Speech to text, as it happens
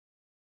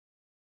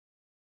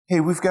Hey,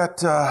 we've got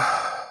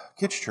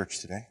kids' church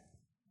today.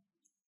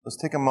 Let's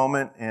take a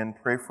moment and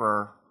pray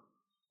for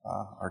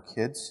our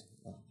kids,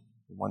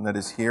 the one that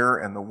is here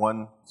and the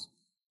ones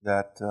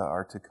that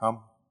are to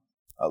come.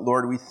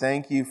 Lord, we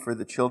thank you for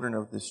the children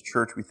of this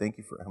church. We thank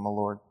you for Emma,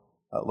 Lord.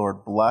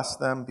 Lord, bless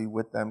them, be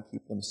with them,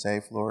 keep them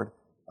safe, Lord.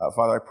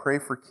 Father, I pray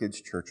for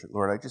kids' church.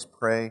 Lord, I just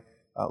pray,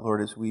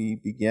 Lord, as we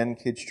begin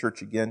kids'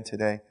 church again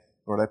today,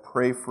 Lord, I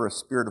pray for a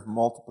spirit of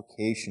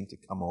multiplication to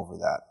come over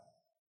that.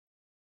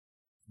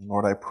 And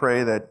Lord, I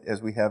pray that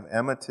as we have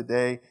Emma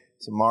today,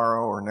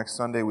 tomorrow or next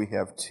Sunday, we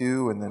have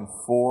 2, and then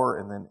 4,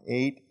 and then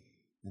 8,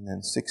 and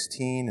then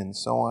 16, and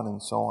so on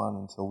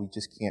until we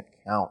just can't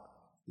count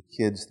the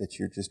kids that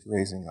you're just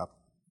raising up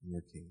in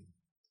your kingdom.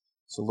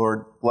 So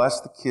Lord,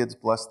 bless the kids,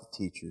 bless the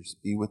teachers,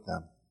 be with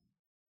them.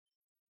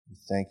 We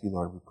thank you,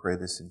 Lord. We pray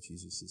this in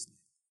Jesus'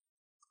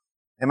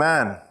 name.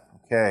 Amen.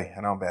 Okay,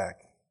 and I'm back.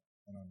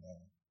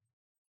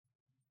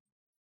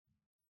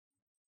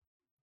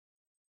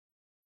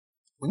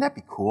 Wouldn't that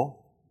be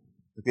cool?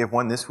 If we have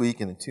 1 this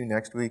week, and then 2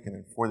 next week, and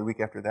then 4 the week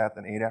after that,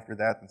 then 8 after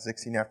that, then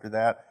 16 after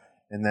that,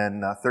 and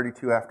then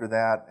 32 after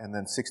that, and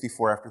then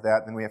 64 after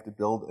that. Then we have to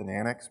build an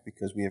annex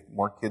because we have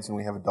more kids than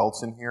we have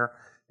adults in here,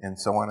 and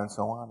so on and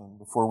so on. And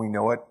before we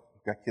know it,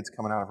 we've got kids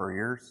coming out of our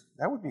ears.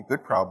 That would be a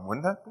good problem,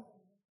 wouldn't that be?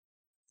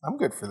 I'm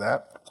good for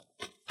that.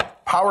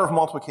 Power of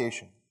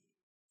multiplication.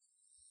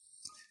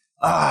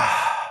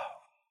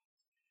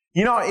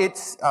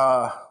 It's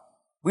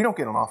we don't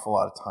get an awful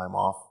lot of time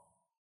off.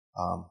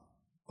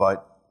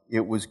 But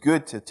it was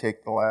good to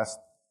take the last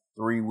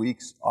 3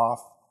 weeks off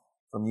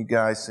from you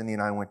guys. Cindy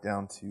and I went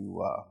down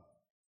to,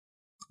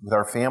 with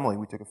our family,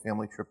 we took a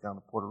family trip down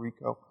to Puerto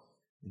Rico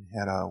and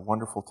had a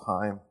wonderful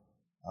time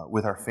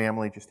with our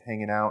family, just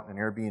hanging out in an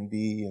Airbnb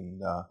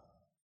and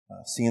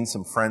seeing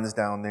some friends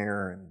down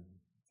there and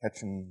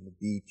catching the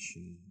beach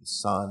and the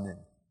sun. And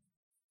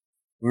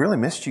we really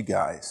missed you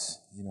guys.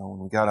 You know, when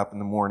we got up in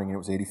the morning, it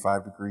was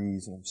 85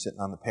 degrees and I'm sitting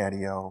on the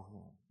patio.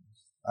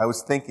 I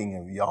was thinking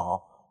of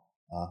y'all,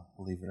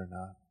 believe it or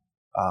not.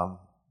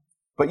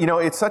 But,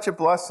 it's such a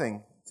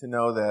blessing to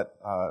know that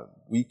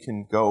we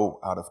can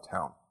go out of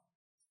town.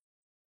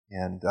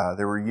 And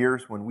there were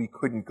years when we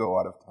couldn't go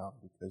out of town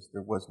because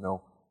there was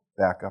no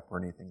backup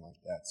or anything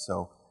like that.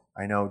 So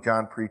I know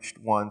John preached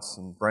once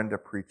and Brenda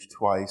preached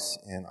twice,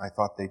 and I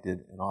thought they did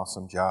an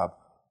awesome job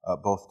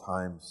both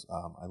times.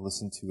 I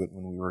listened to it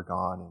when we were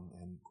gone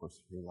and of course,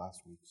 here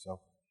last week.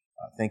 So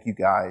thank you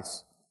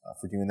guys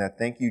for doing that.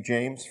 Thank you,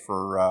 James,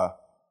 for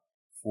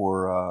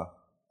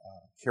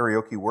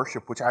karaoke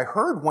worship, which I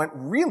heard went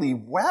really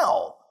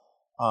well.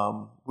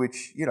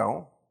 Which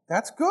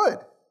that's good.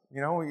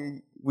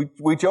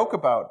 We joke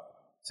about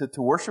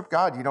to worship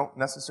God. You don't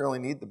necessarily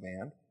need the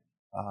band.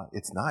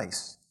 It's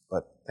nice,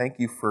 but thank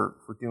you for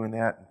doing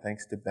that, and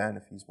thanks to Ben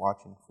if he's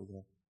watching for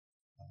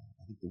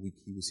I think the week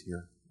he was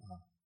here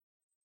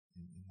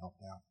and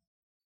helped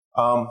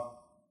out.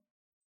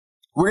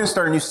 We're going to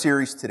start a new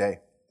series today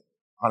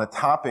on a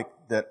topic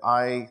that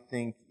I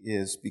think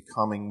is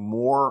becoming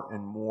more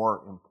and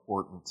more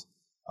important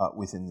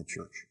within the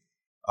church.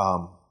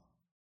 And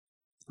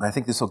I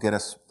think this will get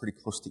us pretty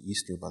close to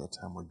Easter by the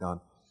time we're done.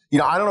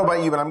 I don't know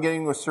about you, but I'm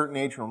getting to a certain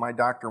age where my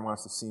doctor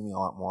wants to see me a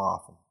lot more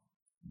often.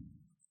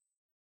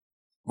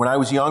 When I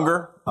was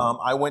younger,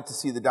 I went to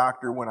see the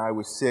doctor when I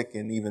was sick,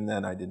 and even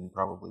then I didn't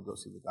probably go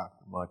see the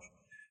doctor much.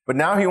 But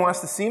now he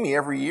wants to see me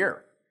every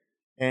year.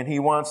 And he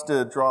wants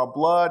to draw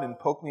blood and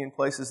poke me in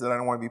places that I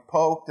don't want to be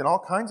poked and all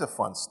kinds of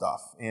fun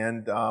stuff.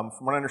 And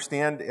from what I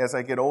understand, as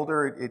I get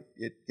older,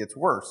 it gets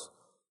worse.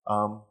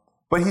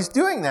 But he's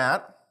doing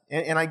that,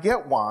 and I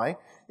get why.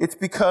 It's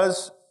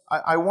because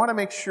I want to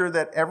make sure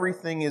that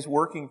everything is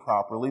working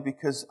properly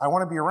because I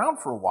want to be around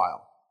for a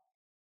while.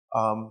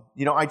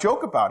 I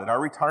joke about it.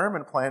 Our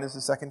retirement plan is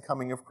the second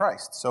coming of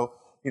Christ. So,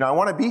 I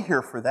want to be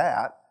here for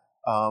that,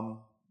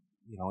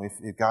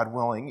 if God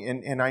willing.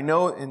 And I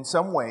know in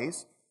some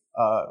ways,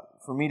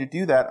 for me to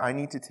do that, I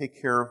need to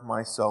take care of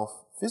myself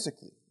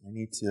physically. I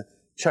need to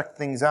check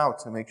things out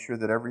to make sure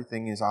that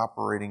everything is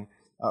operating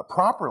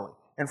properly.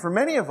 And for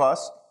many of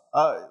us,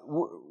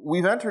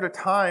 we've entered a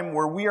time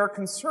where we are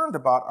concerned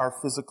about our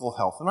physical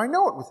health. And I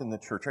know it within the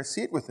church. I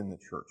see it within the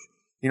church.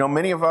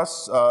 Many of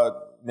us,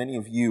 many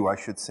of you, I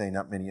should say,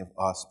 not many of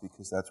us,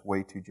 because that's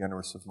way too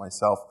generous of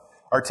myself,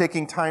 are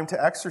taking time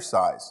to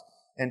exercise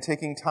and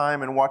taking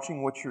time and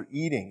watching what you're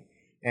eating.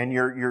 And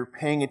you're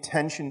paying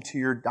attention to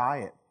your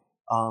diet.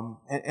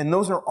 And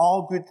those are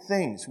all good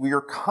things. We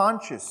are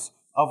conscious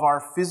of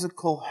our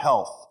physical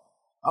health.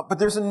 But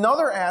there's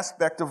another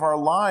aspect of our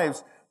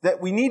lives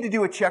that we need to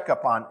do a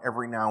checkup on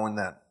every now and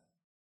then.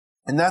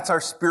 And that's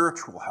our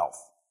spiritual health.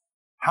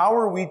 How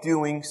are we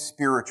doing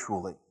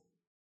spiritually?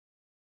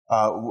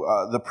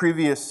 The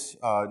previous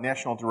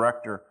national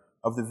director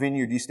of the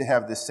Vineyard used to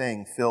have this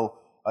saying. Phil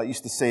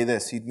used to say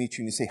this. He'd meet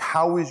you and he'd say,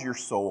 "How is your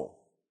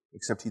soul?"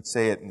 Except he'd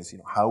say it in this,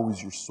 "How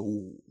is your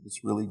soul?"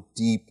 This really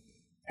deep,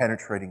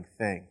 penetrating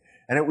thing.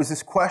 And it was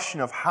this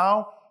question of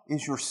how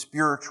is your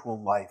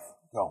spiritual life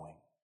going?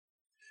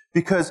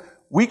 Because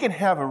we can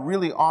have a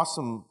really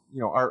awesome,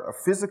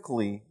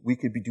 physically, we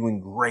could be doing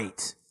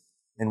great,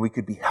 and we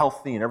could be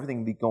healthy, and everything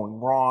would be going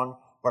wrong,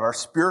 but our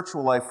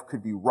spiritual life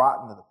could be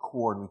rotten to the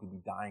core, and we could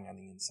be dying on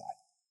the inside.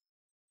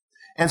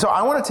 And so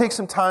I want to take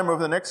some time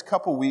over the next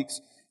couple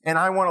weeks, and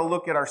I want to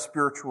look at our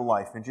spiritual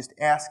life and just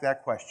ask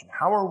that question.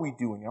 How are we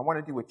doing? I want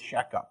to do a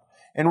checkup.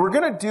 And we're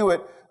going to do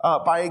it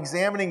by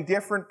examining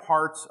different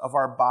parts of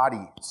our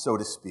body, so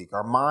to speak.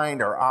 Our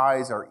mind, our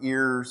eyes, our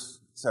ears,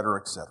 et cetera,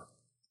 et cetera.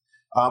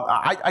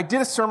 I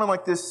did a sermon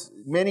like this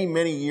many,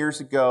 many years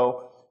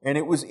ago, and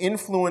it was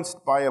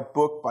influenced by a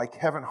book by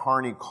Kevin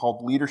Harney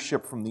called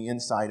Leadership from the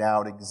Inside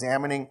Out,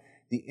 examining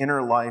the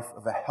inner life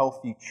of a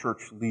healthy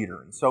church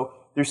leader. And so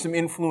there's some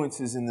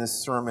influences in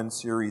this sermon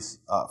series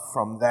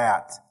from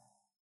that.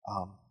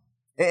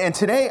 And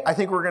today, I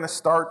think we're going to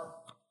start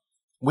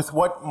with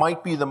what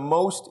might be the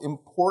most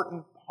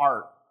important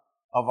part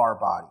of our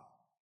body,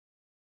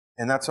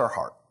 and that's our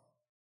heart.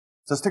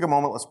 So let's take a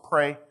moment, let's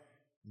pray,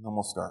 and then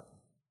we'll start.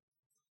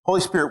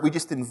 Holy Spirit, we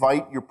just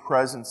invite your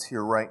presence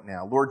here right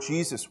now. Lord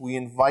Jesus, we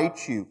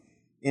invite you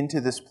into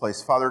this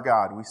place. Father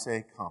God, we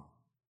say, come.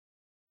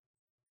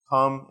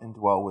 Come and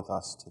dwell with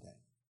us today.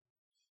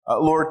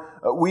 Lord,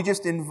 we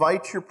just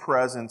invite your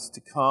presence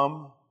to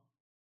come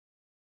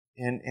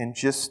and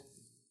just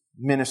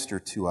minister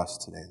to us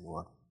today,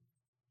 Lord.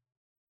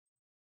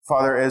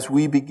 Father, as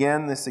we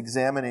begin this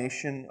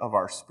examination of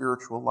our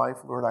spiritual life,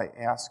 Lord, I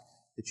ask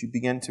that you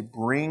begin to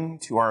bring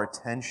to our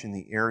attention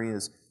the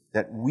areas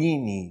that we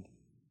need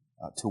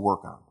to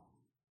work on,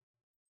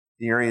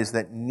 the areas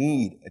that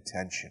need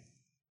attention,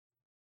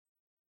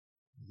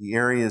 the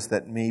areas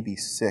that may be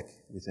sick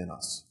within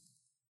us,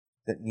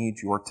 that need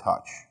your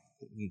touch,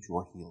 that need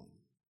your healing.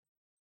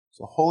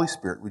 So, Holy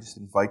Spirit, we just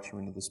invite you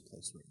into this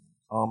place right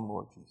now. Come,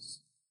 Lord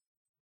Jesus.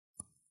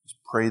 Just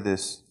pray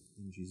this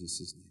in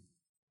Jesus' name.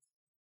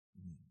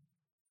 Amen.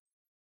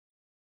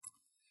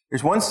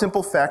 There's one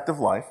simple fact of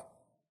life,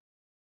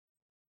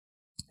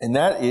 and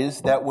that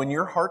is that when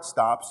your heart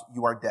stops,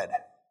 you are dead.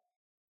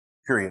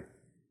 Period.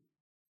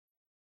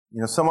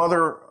 Some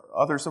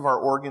others of our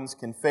organs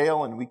can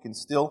fail and we can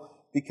still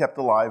be kept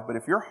alive, but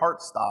if your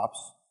heart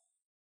stops,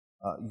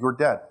 you're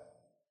dead.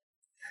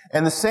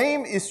 And the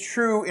same is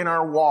true in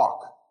our walk.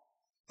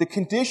 The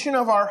condition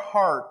of our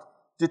heart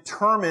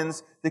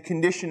determines the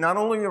condition not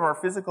only of our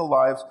physical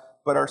lives,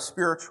 but our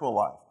spiritual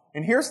life.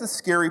 And here's the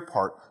scary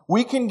part.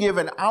 We can give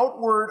an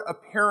outward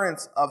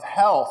appearance of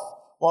health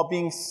while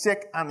being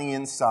sick on the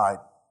inside.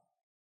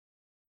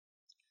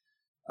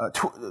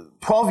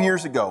 12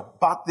 years ago,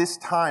 about this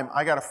time,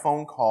 I got a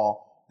phone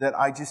call that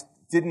I just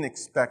didn't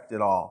expect at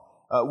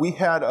all. We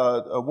had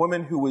a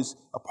woman who was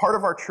a part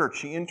of our church.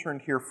 She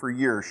interned here for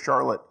years,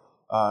 Charlotte,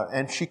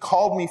 and she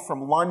called me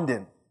from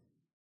London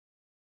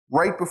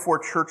right before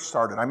church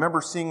started. I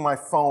remember seeing my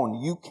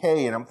phone, UK,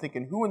 and I'm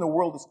thinking, who in the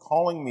world is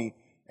calling me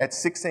at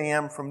 6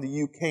 a.m. from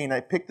the UK? And I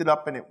picked it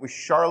up, and it was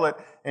Charlotte,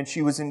 and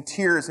she was in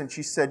tears, and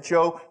she said,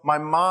 Joe, my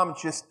mom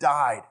just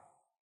died.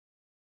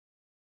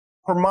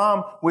 Her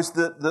mom was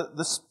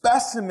the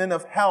specimen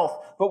of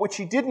health, but what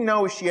she didn't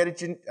know is she had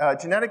a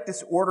genetic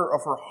disorder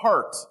of her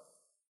heart.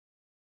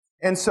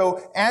 And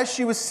so as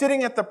she was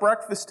sitting at the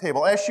breakfast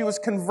table, as she was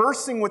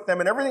conversing with them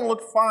and everything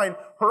looked fine,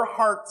 her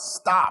heart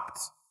stopped.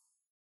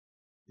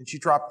 And she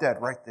dropped dead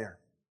right there.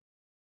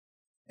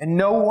 And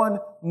no one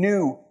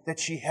knew that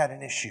she had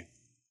an issue.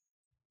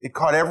 It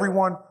caught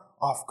everyone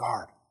off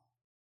guard.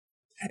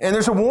 And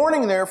there's a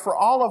warning there for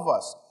all of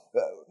us.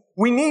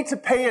 We need to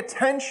pay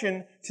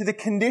attention to the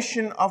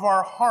condition of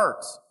our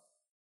hearts.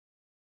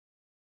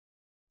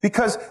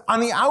 Because on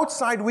the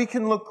outside we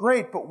can look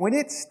great, but when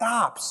it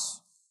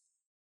stops,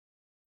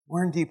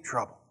 we're in deep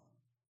trouble.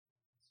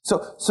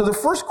 So the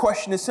first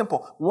question is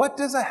simple. What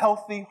does a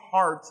healthy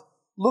heart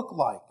look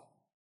like?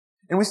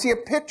 And we see a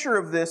picture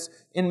of this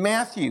in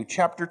Matthew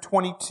chapter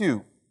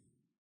 22.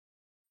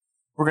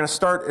 We're going to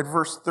start at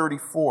verse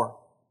 34.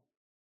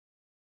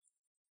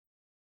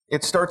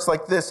 It starts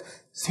like this.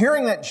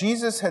 Hearing that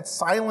Jesus had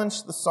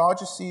silenced the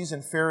Sadducees,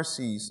 the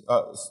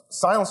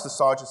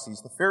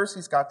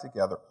Pharisees got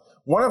together.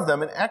 One of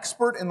them, an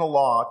expert in the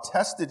law,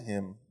 tested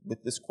him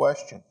with this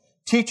question.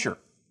 Teacher,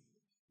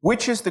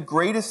 which is the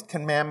greatest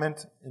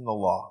commandment in the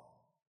law?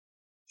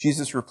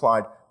 Jesus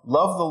replied,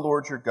 love the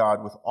Lord your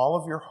God with all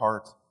of your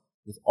heart,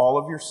 with all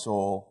of your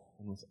soul,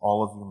 and with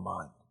all of your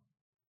mind.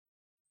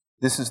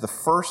 This is the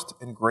first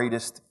and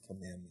greatest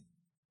commandment.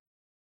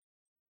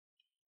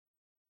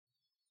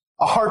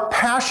 A heart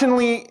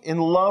passionately in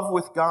love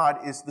with God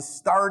is the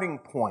starting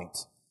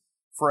point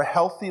for a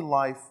healthy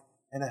life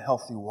and a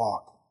healthy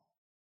walk.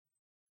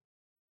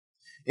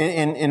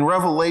 In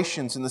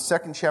Revelations, in the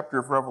second chapter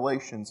of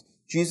Revelations,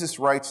 Jesus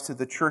writes to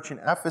the church in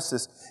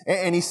Ephesus,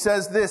 and he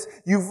says this,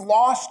 you've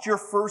lost your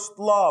first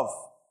love.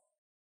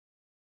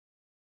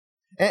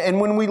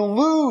 And when we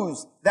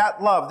lose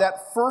that love,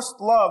 that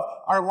first love,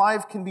 our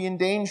life can be in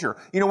danger.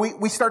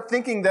 We start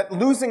thinking that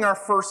losing our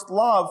first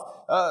love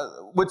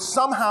would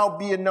somehow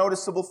be a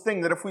noticeable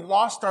thing, that if we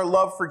lost our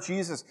love for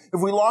Jesus,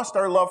 if we lost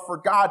our love for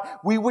God,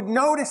 we would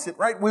notice it,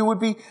 right? We would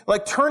be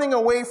like turning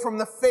away from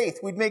the faith.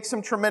 We'd make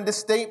some tremendous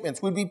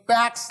statements. We'd be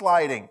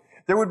backsliding.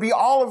 There would be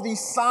all of these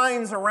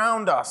signs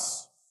around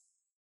us.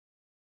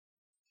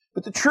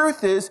 But the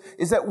truth is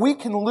that we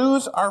can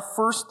lose our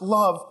first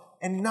love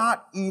and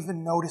not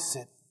even notice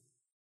it.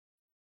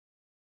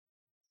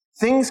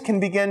 Things can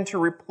begin to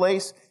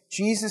replace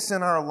Jesus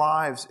in our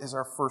lives as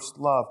our first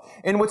love.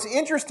 And what's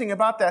interesting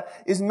about that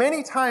is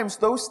many times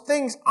those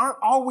things aren't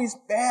always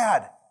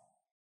bad.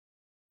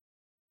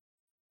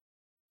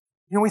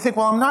 We think,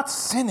 well, I'm not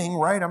sinning,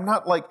 right? I'm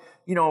not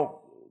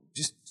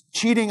just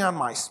cheating on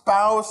my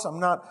spouse.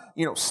 I'm not,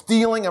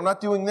 stealing. I'm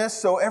not doing this.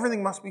 So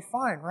everything must be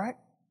fine, right?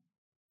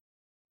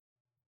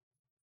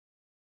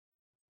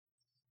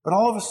 But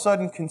all of a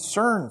sudden,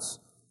 concerns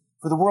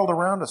for the world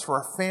around us,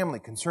 for our family,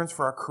 concerns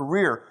for our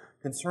career,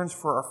 concerns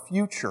for our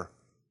future,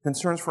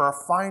 concerns for our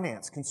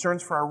finance,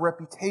 concerns for our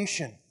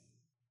reputation.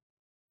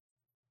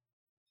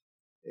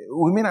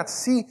 We may not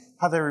see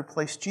how they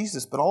replace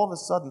Jesus, but all of a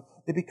sudden,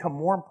 they become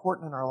more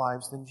important in our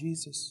lives than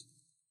Jesus.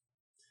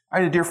 I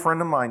had a dear friend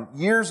of mine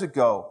years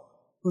ago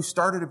who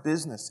started a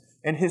business,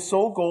 and his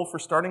sole goal for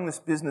starting this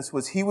business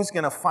was he was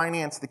going to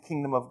finance the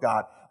kingdom of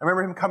God. I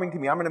remember him coming to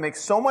me, I'm going to make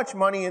so much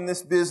money in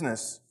this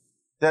business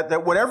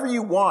that whatever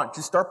you want,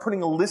 just start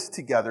putting a list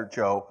together,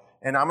 Joe,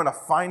 and I'm going to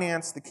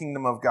finance the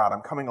kingdom of God. I'm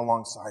coming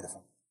alongside of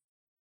him.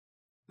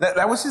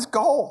 That was his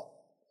goal.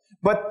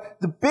 But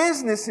the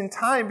business in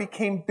time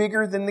became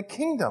bigger than the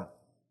kingdom.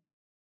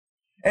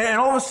 And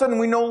all of a sudden,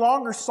 we no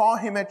longer saw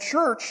him at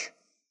church.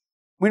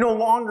 We no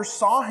longer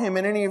saw him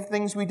in any of the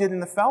things we did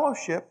in the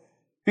fellowship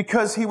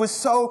because he was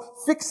so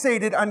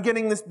fixated on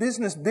getting this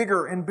business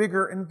bigger and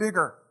bigger and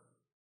bigger.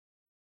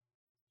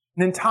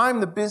 And in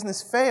time, the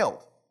business failed.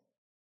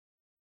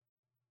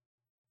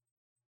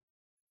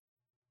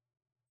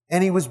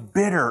 And he was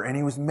bitter and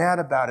he was mad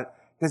about it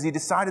because he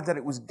decided that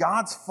it was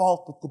God's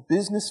fault that the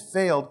business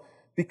failed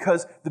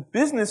because the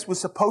business was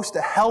supposed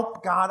to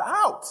help God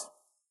out.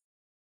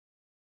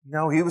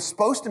 No, he was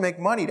supposed to make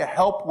money to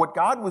help what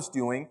God was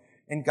doing,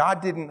 and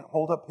God didn't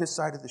hold up his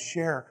side of the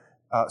share,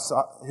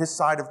 his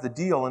side of the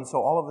deal, and so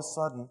all of a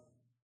sudden,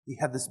 he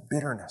had this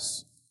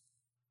bitterness.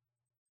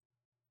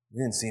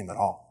 We didn't see him at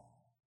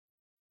all.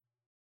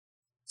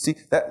 See,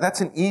 that's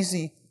an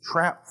easy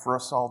trap for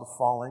us all to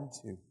fall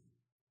into.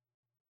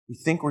 We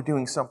think we're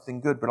doing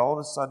something good, but all of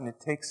a sudden it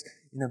takes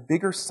in a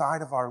bigger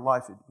side of our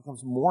life, it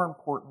becomes more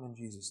important than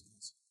Jesus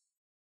does.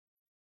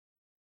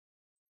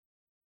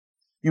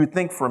 You would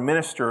think for a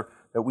minister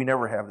that we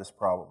never have this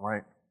problem,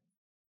 right?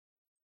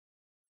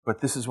 But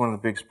this is one of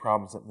the biggest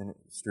problems that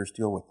ministers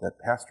deal with, that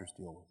pastors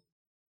deal with.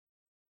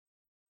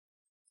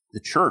 The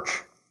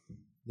church,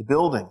 the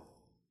building,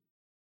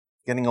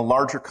 getting a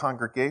larger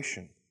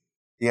congregation,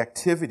 the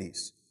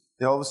activities,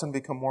 they all of a sudden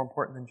become more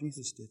important than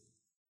Jesus did.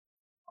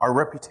 Our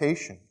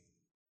reputation,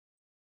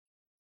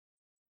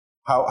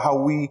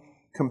 how we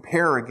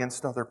compare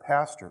against other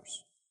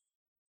pastors.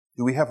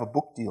 Do we have a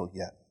book deal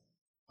yet?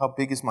 How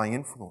big is my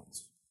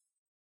influence?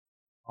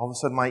 All of a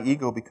sudden, my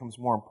ego becomes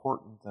more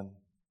important than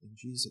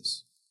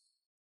Jesus.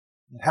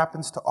 It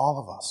happens to all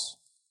of us.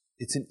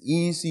 It's an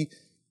easy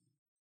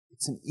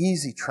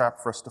trap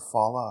for us to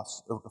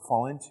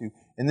fall into.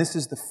 And this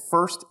is the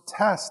first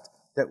test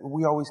that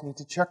we always need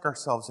to check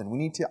ourselves in. We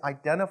need to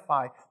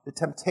identify the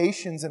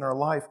temptations in our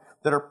life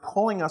that are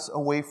pulling us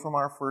away from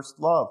our first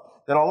love,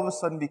 that all of a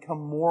sudden become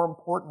more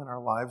important in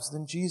our lives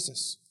than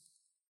Jesus.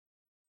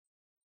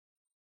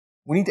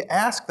 We need to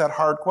ask that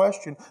hard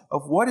question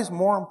of what is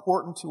more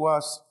important to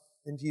us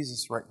than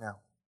Jesus right now?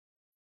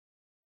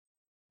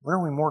 What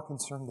are we more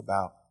concerned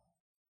about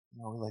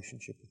in our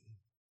relationship with Him?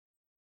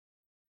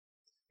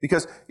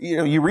 Because,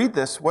 you read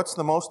this, what's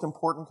the most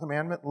important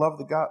commandment? Love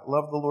the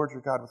Lord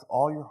your God with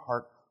all your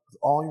heart, with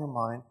all your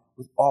mind,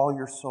 with all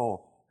your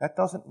soul. That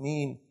doesn't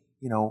mean,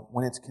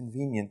 when it's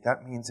convenient.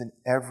 That means in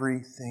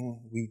everything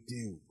we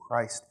do,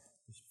 Christ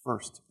is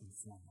first and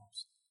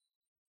foremost.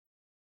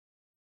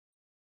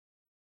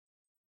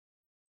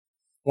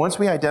 Once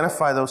we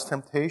identify those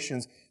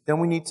temptations, then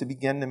we need to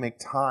begin to make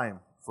time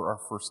for our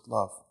first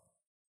love.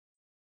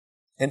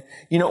 And,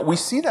 we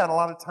see that a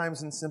lot of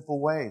times in simple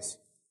ways.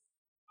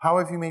 How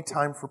have you made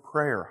time for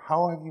prayer?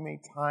 How have you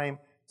made time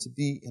to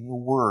be in the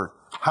Word?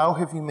 How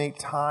have you made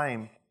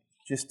time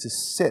just to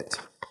sit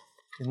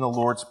in the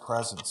Lord's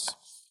presence?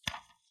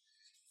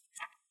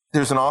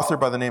 There's an author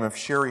by the name of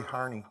Sherry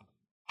Harney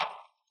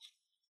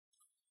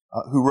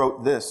who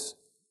wrote this,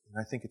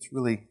 and I think it's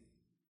really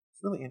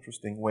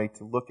interesting way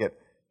to look at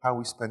how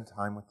we spend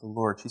time with the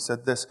Lord. She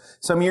said this: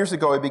 "Some years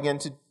ago, I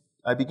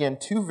began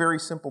two very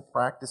simple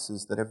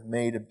practices that have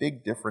made a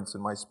big difference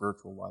in my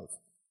spiritual life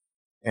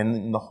and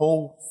in the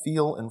whole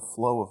feel and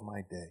flow of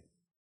my day.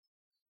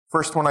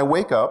 First, when I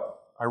wake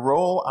up, I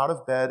roll out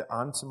of bed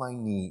onto my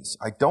knees.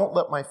 I don't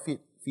let my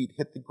feet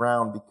hit the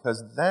ground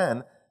because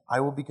then I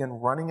will begin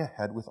running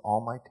ahead with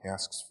all my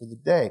tasks for the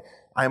day.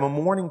 I am a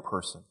morning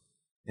person,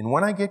 and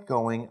when I get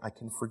going, I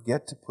can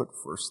forget to put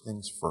first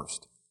things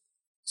first.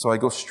 So I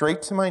go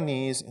straight to my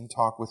knees and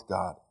talk with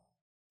God.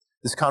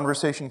 This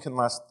conversation can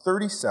last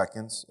 30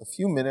 seconds, a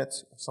few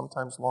minutes, or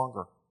sometimes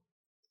longer.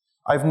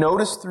 I've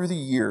noticed through the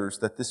years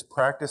that this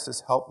practice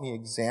has helped me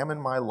examine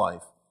my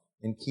life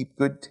and keep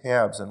good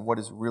tabs on what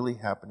is really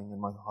happening in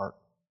my heart.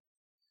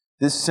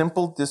 This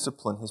simple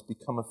discipline has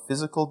become a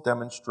physical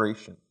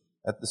demonstration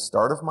at the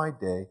start of my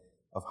day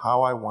of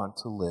how I want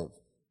to live.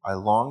 I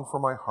long for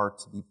my heart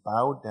to be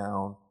bowed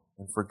down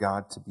and for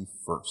God to be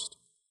first.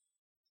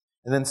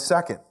 And then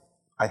second,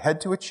 I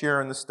head to a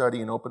chair in the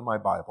study and open my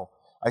Bible.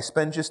 I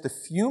spend just a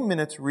few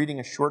minutes reading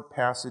a short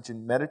passage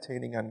and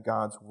meditating on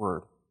God's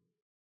Word.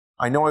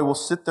 I know I will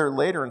sit there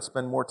later and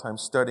spend more time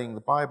studying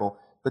the Bible,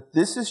 but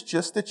this is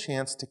just a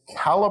chance to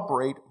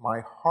calibrate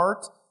my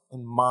heart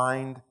and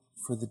mind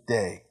for the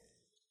day.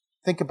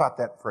 Think about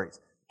that phrase,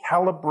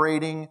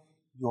 calibrating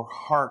your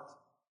heart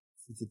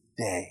for the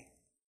day.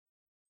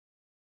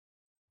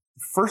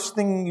 The first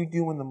thing you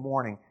do in the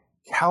morning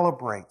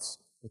calibrates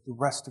what the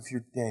rest of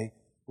your day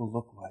will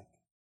look like.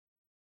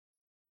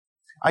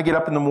 I get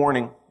up in the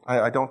morning.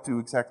 I don't do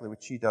exactly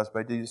what she does, but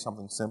I do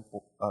something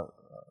simple,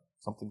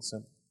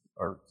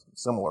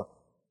 similar.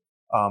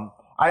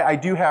 I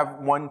do have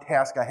one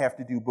task I have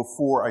to do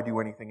before I do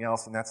anything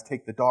else, and that's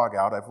take the dog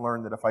out. I've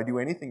learned that if I do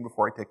anything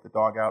before I take the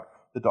dog out,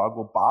 the dog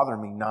will bother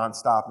me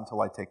nonstop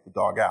until I take the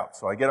dog out.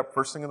 So I get up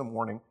first thing in the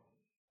morning,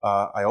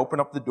 I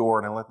open up the door,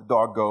 and I let the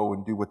dog go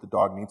and do what the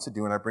dog needs to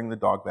do, and I bring the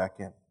dog back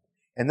in.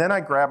 And then I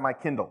grab my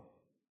Kindle,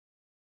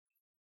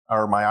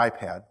 or my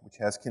iPad, which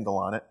has Kindle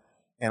on it,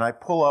 and I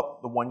pull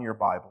up the one-year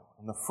Bible.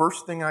 And the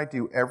first thing I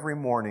do every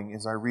morning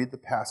is I read the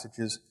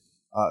passages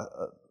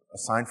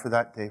assigned for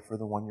that day for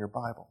the one-year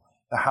Bible.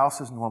 The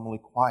house is normally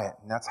quiet,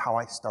 and that's how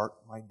I start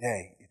my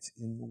day. It's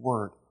in the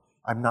Word.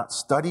 I'm not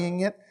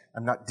studying it.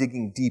 I'm not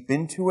digging deep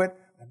into it.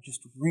 I'm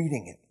just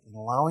reading it and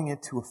allowing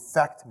it to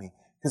affect me.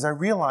 Because I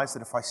realize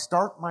that if I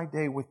start my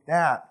day with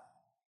that,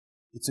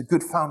 it's a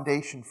good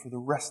foundation for the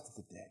rest of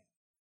the day.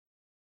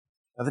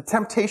 Now, the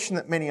temptation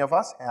that many of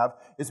us have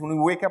is when we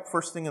wake up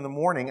first thing in the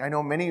morning, I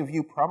know many of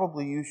you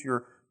probably use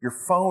your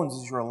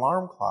phones as your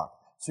alarm clock.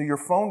 So your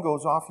phone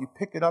goes off, you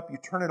pick it up, you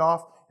turn it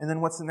off, and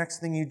then what's the next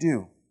thing you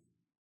do?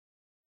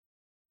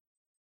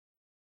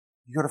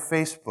 You go to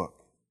Facebook.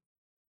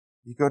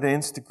 You go to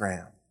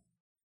Instagram.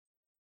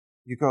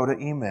 You go to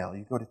email.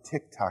 You go to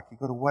TikTok. You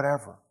go to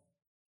whatever.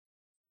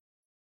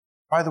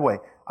 By the way,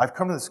 I've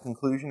come to this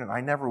conclusion, and I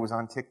never was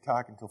on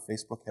TikTok until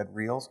Facebook had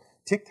Reels.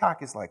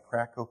 TikTok is like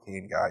crack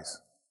cocaine,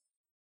 guys.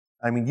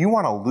 I mean, you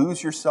want to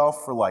lose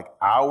yourself for like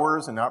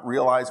hours and not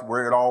realize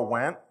where it all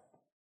went?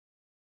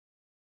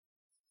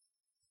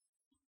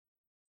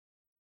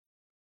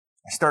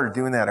 I started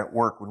doing that at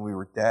work when we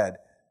were dead,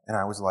 and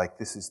I was like,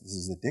 this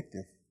is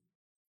addictive.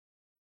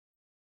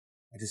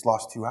 I just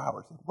lost 2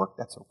 hours. At work,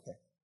 that's okay.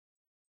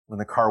 When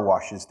the car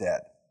wash is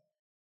dead.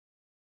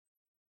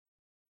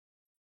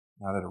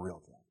 Not at a real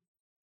job.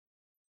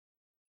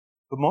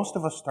 But most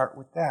of us start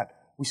with that.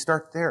 We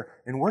start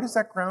there. And where does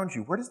that ground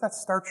you? Where does that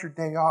start your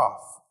day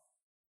off?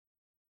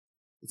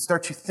 It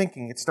starts you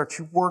thinking. It starts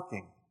you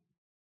working.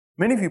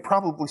 Many of you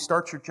probably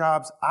start your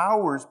jobs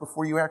hours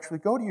before you actually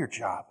go to your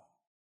job.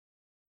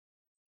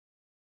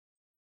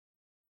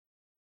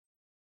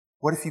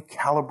 What if you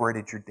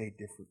calibrated your day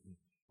differently?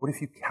 What if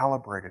you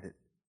calibrated it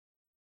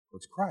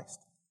towards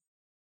Christ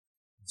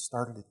and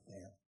started it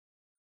there?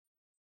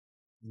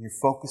 And you're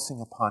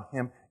focusing upon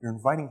Him. You're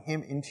inviting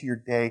Him into your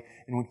day.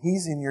 And when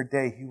He's in your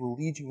day, He will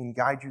lead you and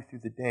guide you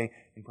through the day.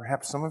 And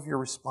perhaps some of your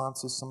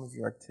responses, some of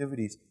your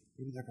activities,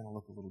 maybe they're going to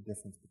look a little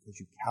different because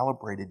you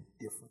calibrated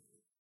differently.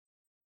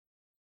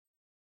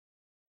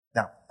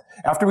 Now,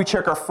 after we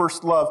check our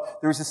first love,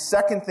 there's a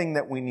second thing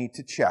that we need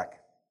to check.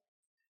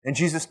 And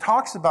Jesus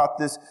talks about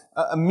this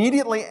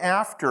immediately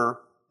after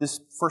this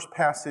first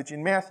passage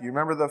in Matthew.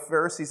 Remember the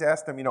Pharisees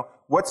asked Him,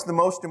 what's the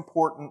most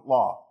important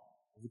law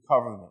of the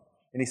covenant?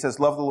 And He says,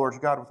 love the Lord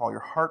your God with all your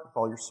heart, with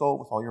all your soul,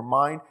 with all your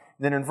mind.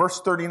 And then in verse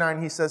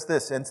 39, He says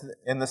this,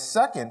 and the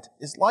second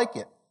is like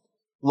it.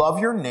 Love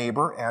your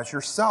neighbor as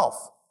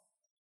yourself.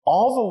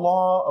 All the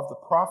law of the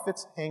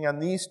prophets hang on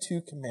these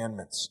two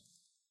commandments.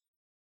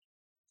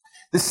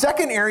 The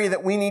second area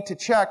that we need to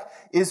check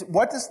is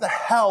what does the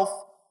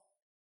health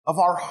of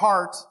our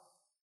heart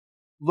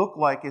look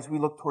like as we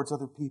look towards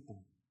other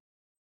people?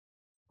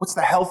 What's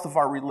the health of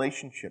our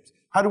relationships?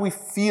 How do we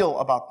feel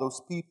about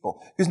those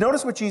people? Because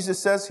notice what Jesus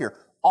says here.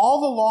 All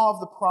the law of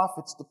the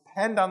prophets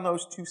depend on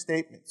those two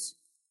statements.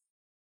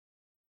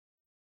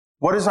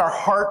 What is our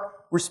heart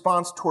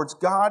response towards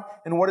God,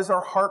 and what is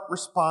our heart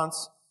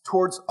response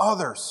towards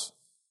others?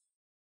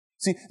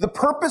 See, the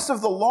purpose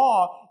of the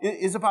law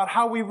is about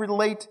how we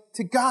relate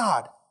to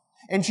God.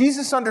 And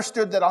Jesus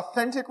understood that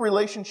authentic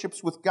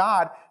relationships with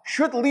God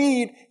should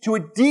lead to a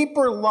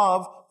deeper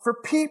love for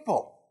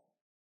people.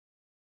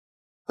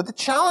 But the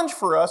challenge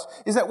for us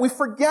is that we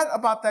forget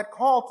about that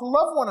call to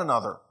love one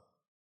another,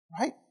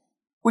 right?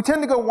 We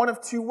tend to go one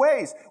of two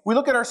ways. We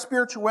look at our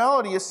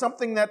spirituality as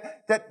something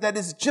that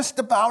is just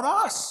about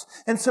us.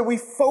 And so we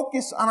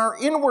focus on our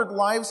inward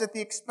lives at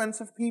the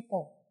expense of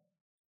people.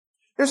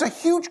 There's a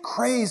huge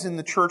craze in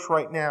the church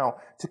right now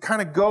to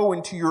kind of go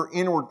into your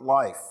inward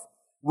life.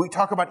 We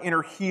talk about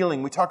inner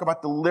healing. We talk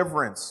about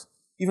deliverance,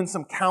 even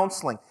some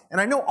counseling. And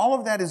I know all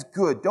of that is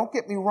good. Don't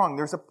get me wrong.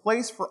 There's a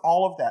place for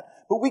all of that.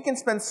 But we can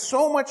spend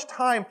so much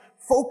time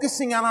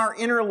focusing on our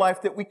inner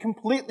life that we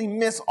completely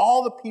miss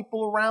all the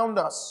people around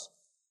us.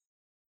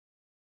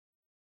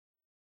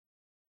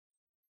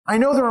 I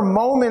know there are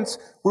moments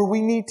where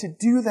we need to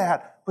do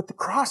that, but the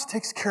cross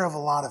takes care of a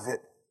lot of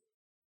it.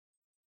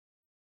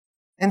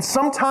 And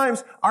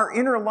sometimes our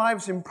inner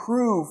lives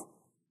improve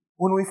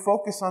when we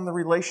focus on the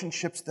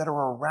relationships that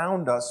are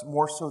around us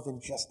more so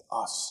than just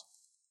us.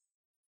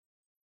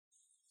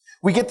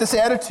 We get this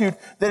attitude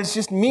that it's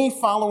just me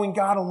following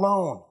God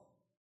alone.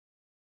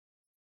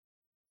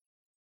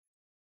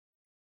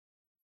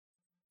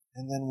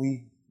 And then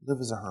we live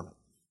as a hermit.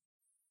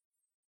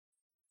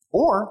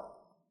 Or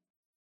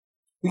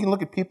we can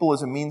look at people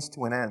as a means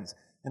to an end.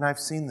 And I've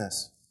seen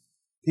this.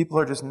 People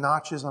are just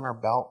notches on our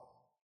belt.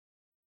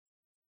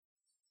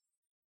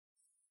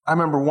 I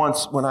remember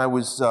once when I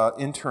was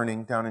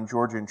interning down in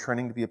Georgia and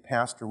training to be a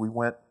pastor, we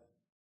went,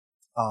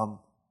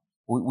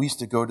 we used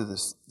to go to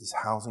this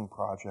housing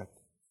project.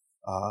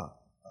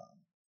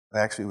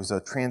 Actually, it was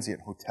a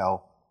transient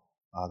hotel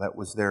that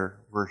was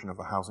their version of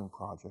a housing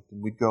project.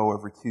 And we'd go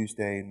every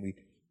Tuesday and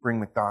we'd bring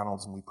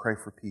McDonald's and we'd pray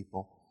for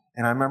people.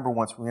 And I remember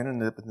once we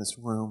ended up in this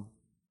room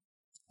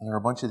and there were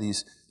a bunch of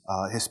these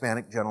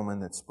Hispanic gentlemen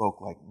that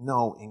spoke like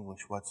no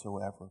English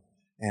whatsoever.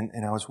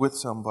 And I was with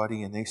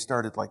somebody and they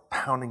started like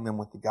pounding them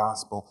with the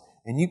gospel.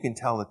 And you can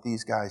tell that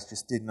these guys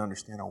just didn't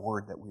understand a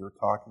word that we were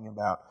talking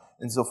about.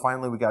 And so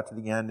finally we got to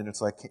the end and it's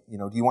like, you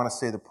know, do you want to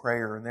say the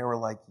prayer? And they were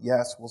like,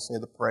 yes, we'll say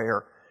the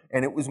prayer.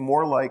 And it was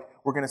more like,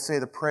 we're going to say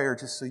the prayer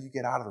just so you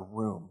get out of the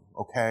room,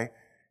 okay?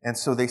 And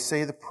so they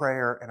say the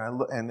prayer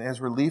and as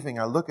we're leaving,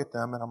 I look at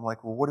them and I'm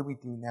like, well, what do we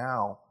do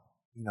now?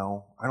 You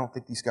know, I don't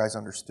think these guys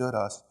understood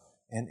us.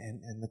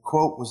 And the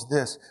quote was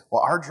this: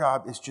 well, our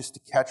job is just to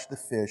catch the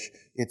fish.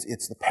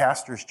 It's the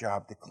pastor's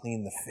job to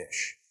clean the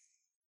fish.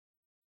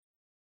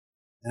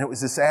 And it was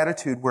this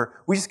attitude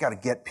where we just got to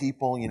get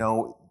people, you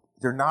know,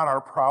 they're not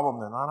our problem.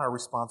 They're not our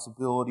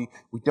responsibility.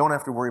 We don't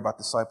have to worry about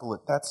disciple.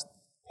 That's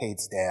paid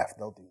staff.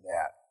 They'll do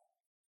that.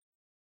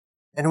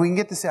 And we can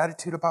get this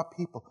attitude about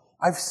people.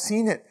 I've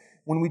seen it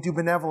when we do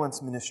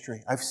benevolence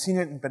ministry. I've seen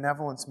it in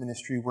benevolence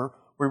ministry where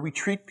we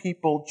treat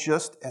people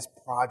just as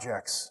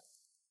projects.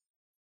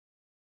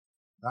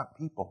 Not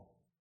people.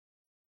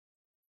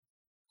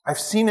 I've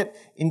seen it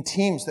in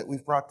teams that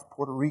we've brought to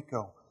Puerto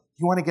Rico.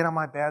 You want to get on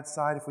my bad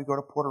side if we go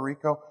to Puerto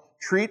Rico?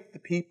 Treat the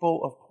people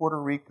of Puerto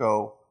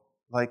Rico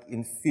like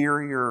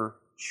inferior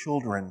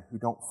children who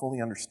don't fully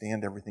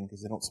understand everything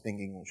because they don't speak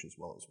English as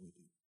well as we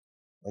do.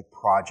 Like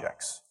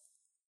projects.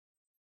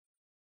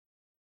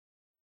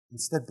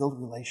 Instead, build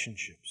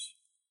relationships.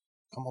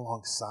 Come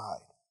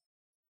alongside.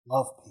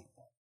 Love people.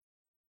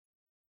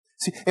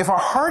 See, if our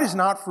heart is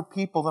not for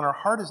people, then our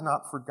heart is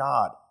not for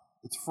God.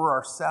 It's for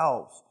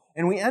ourselves.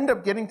 And we end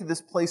up getting to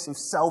this place of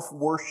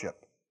self-worship.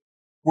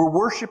 We're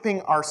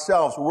worshiping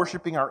ourselves. We're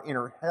worshiping our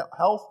inner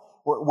health.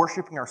 We're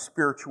worshiping our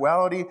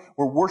spirituality.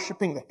 We're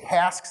worshiping the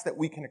tasks that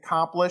we can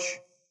accomplish.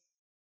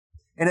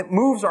 And it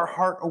moves our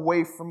heart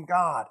away from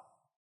God.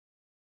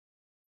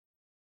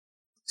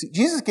 See,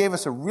 Jesus gave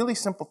us a really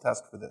simple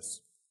test for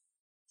this.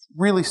 It's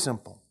really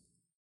simple.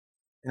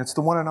 And it's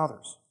the one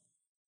another's.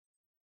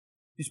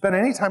 If you spend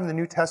any time in the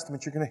New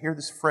Testament, you're going to hear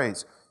this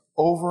phrase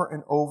over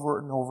and over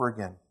and over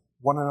again.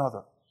 One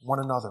another, one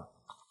another.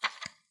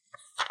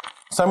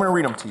 So I'm going to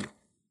read them to you.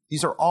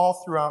 These are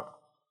all throughout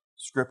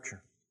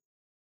Scripture.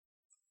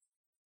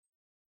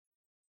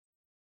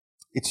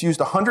 It's used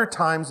 100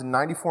 times in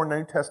 94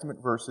 New Testament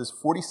verses.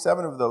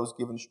 47 of those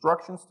give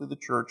instructions to the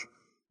church,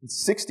 and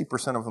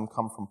 60% of them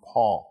come from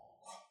Paul.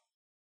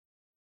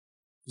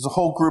 There's a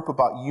whole group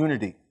about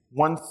unity.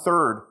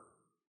 1/3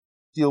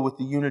 deal with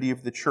the unity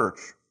of the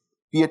church.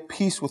 Be at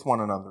peace with one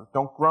another.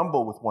 Don't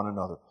grumble with one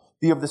another.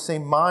 Be of the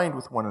same mind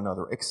with one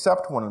another.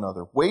 Accept one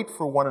another. Wait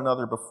for one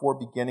another before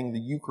beginning the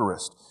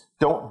Eucharist.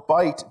 Don't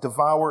bite,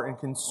 devour, and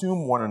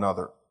consume one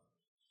another.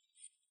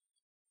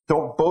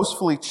 Don't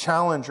boastfully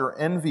challenge or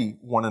envy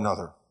one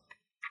another.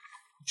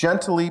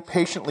 Gently,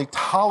 patiently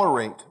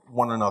tolerate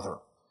one another.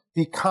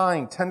 Be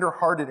kind,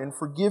 tender-hearted, and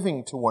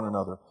forgiving to one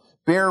another.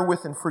 Bear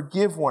with and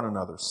forgive one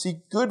another.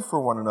 Seek good for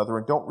one another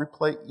and don't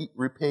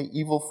repay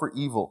evil for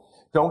evil.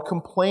 Don't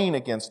complain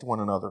against one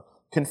another.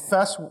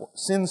 Confess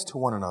sins to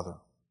one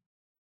another.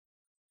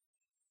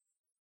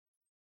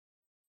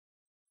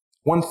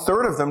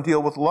 1/3 of them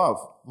deal with love.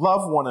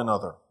 Love one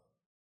another.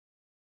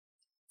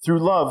 Through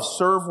love,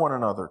 serve one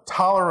another.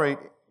 Tolerate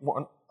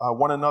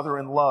one another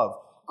in love.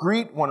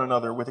 Greet one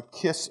another with a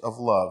kiss of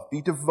love.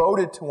 Be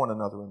devoted to one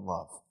another in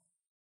love.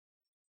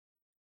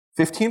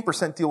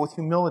 15% deal with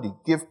humility.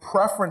 Give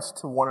preference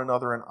to one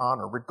another in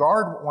honor.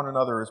 Regard one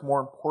another as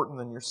more important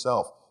than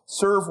yourself.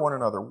 Serve one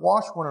another.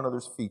 Wash one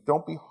another's feet.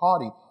 Don't be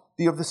haughty.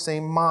 Be of the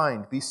same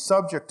mind. Be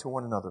subject to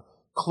one another.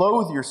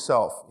 Clothe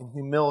yourself in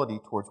humility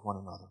towards one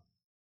another.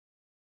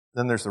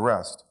 Then there's the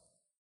rest.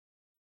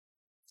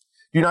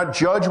 Do not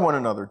judge one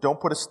another. Don't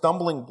put a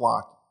stumbling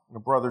block in a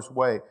brother's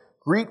way.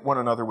 Greet one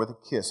another with a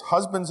kiss.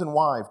 Husbands and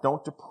wives,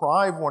 don't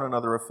deprive one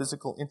another of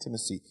physical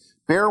intimacy.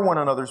 Bear one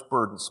another's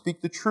burdens.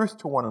 Speak the truth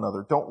to one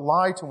another. Don't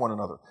lie to one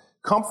another.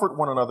 Comfort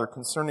one another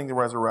concerning the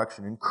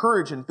resurrection.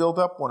 Encourage and build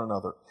up one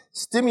another.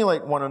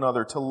 Stimulate one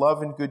another to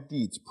love and good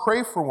deeds.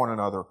 Pray for one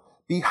another.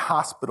 Be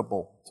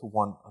hospitable to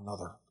one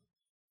another.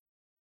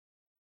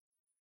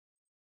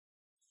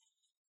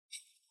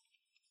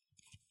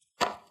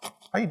 How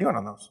are you doing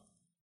on those?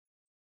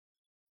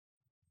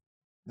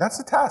 That's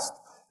the test.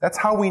 That's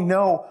how we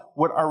know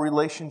what our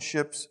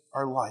relationships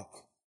are like.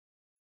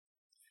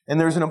 And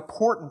there's an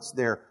importance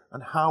there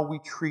on how we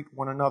treat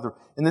one another.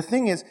 And the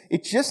thing is,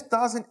 it just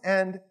doesn't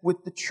end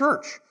with the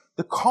church.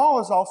 The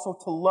call is also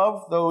to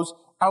love those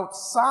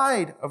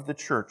outside of the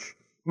church.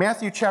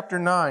 Matthew chapter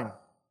 9.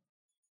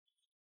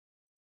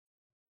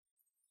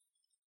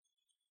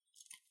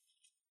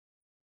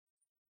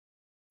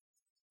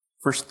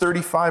 Verse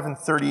 35 and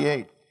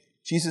 38.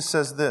 Jesus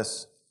says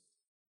this.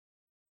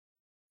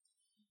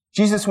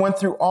 Jesus went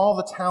through all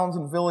the towns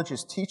and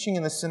villages, teaching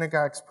in the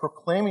synagogues,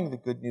 proclaiming the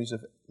good news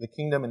of the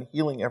kingdom and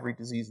healing every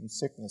disease and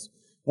sickness.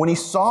 When he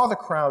saw the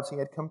crowds, he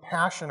had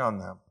compassion on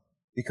them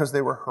because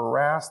they were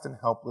harassed and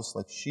helpless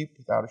like sheep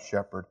without a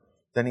shepherd.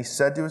 Then he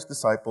said to his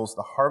disciples,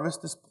 the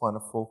harvest is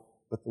plentiful,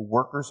 but the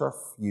workers are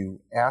few.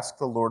 Ask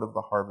the Lord of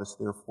the harvest,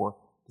 therefore,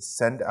 to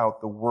send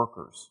out the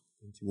workers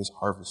into his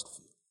harvest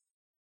field.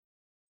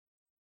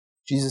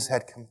 Jesus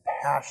had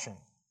compassion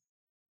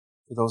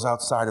for those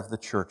outside of the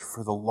church,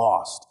 for the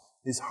lost.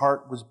 His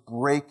heart was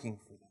breaking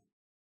for them.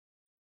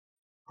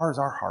 How is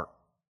our heart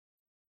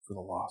for the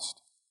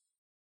lost?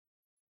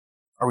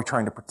 Are we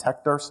trying to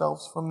protect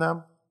ourselves from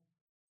them?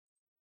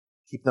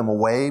 Keep them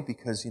away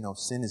because,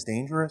 sin is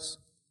dangerous?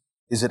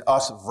 Is it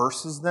us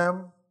versus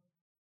them?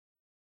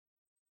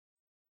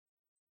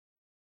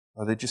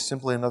 Or are they just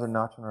simply another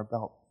notch on our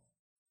belt?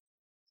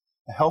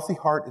 A healthy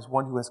heart is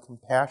one who has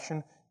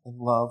compassion and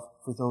love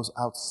for those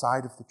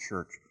outside of the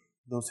church,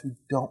 those who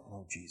don't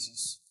know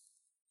Jesus.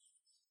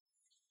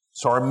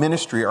 So our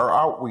ministry, our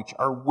outreach,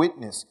 our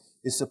witness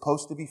is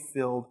supposed to be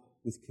filled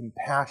with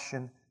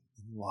compassion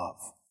and love,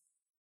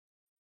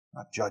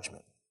 not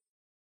judgment.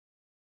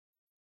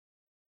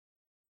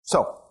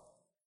 So,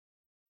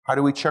 how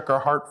do we check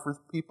our heart for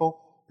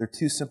people? There are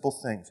two simple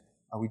things.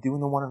 Are we doing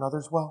the one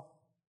another's well?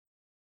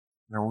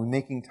 And are we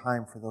making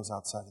time for those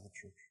outside of the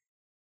church?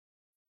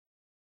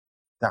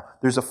 Now,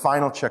 there's a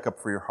final checkup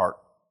for your heart.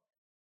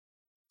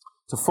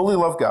 To fully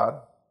love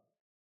God,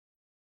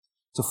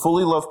 to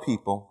fully love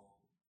people,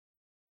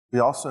 we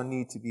also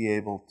need to be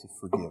able to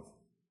forgive.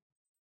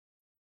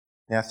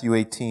 Matthew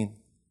 18,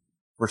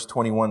 verse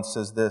 21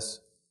 says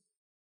this.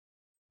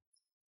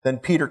 Then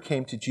Peter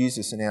came to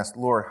Jesus and asked,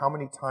 Lord, how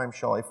many times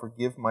shall I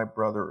forgive my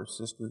brother or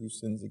sister who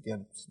sins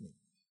against me?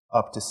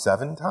 Up to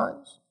 7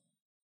 times?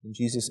 And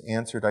Jesus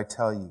answered, I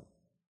tell you,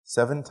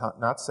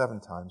 not 7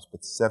 times,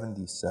 but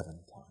 77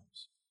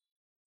 times.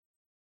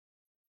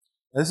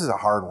 This is a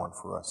hard one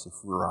for us, if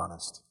we're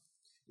honest.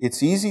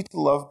 It's easy to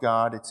love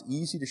God, it's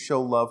easy to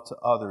show love to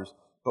others,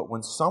 but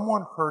when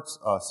someone hurts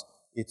us,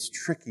 it's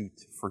tricky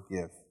to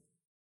forgive.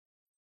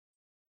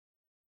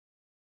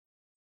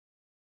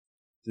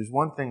 There's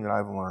one thing that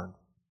I've learned.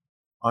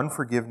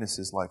 Unforgiveness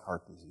is like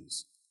heart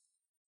disease.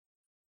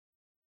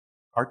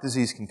 Heart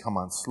disease can come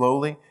on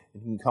slowly.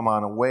 It can come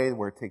on a way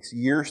where it takes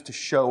years to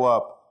show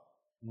up.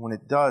 And when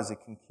it does, it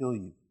can kill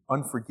you.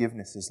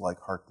 Unforgiveness is like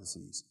heart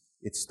disease.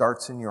 It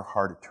starts in your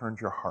heart. It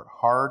turns your heart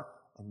hard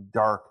and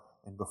dark.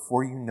 And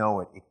before you know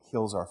it, it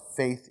kills our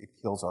faith. It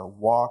kills our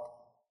walk.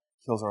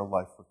 It kills our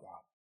life for God.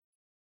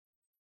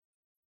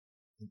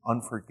 And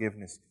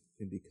unforgiveness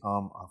can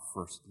become our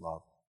first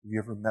love. Have you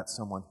ever met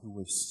someone who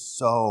was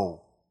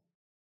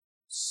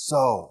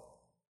so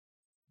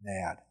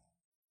mad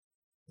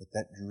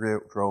that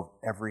drove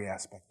every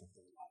aspect of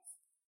their life?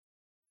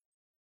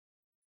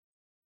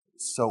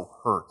 So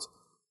hurt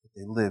that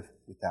they live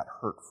with that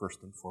hurt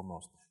first and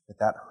foremost.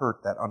 That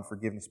hurt, that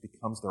unforgiveness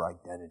becomes their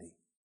identity.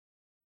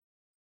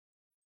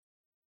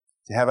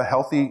 To have a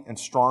healthy and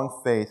strong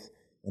faith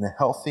and a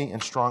healthy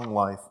and strong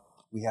life,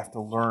 we have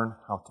to learn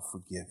how to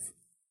forgive.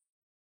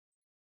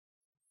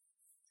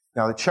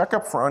 Now, the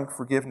checkup for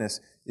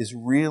unforgiveness is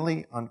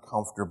really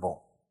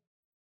uncomfortable.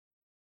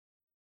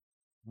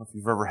 I don't know if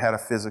you've ever had a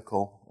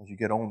physical. As you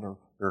get older,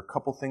 there are a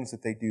couple things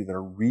that they do that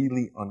are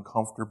really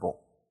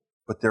uncomfortable,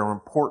 but they're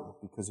important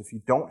because if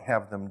you don't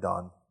have them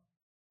done,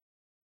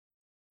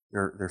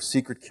 they're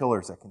secret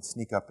killers that can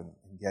sneak up and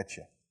get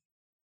you.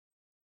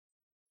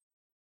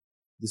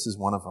 This is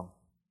one of them.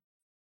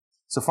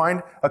 So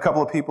find a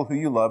couple of people who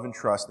you love and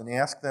trust and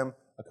ask them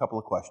a couple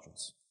of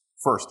questions.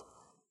 First,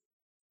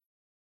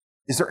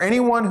 is there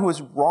anyone who has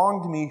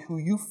wronged me who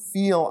you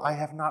feel I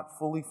have not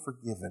fully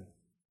forgiven?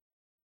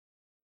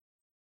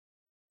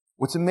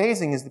 What's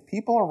amazing is the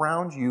people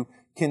around you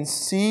can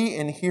see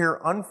and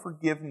hear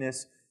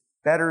unforgiveness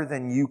better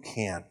than you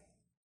can.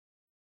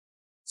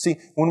 See,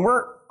 when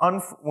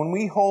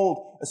we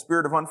hold a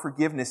spirit of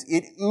unforgiveness,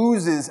 it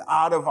oozes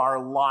out of our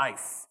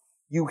life.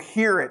 You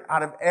hear it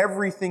out of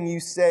everything you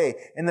say,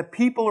 and the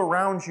people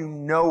around you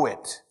know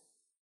it.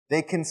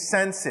 They can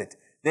sense it.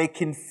 They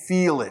can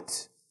feel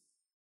it.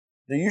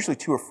 They're usually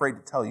too afraid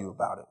to tell you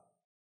about it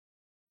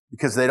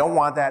because they don't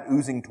want that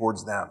oozing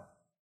towards them.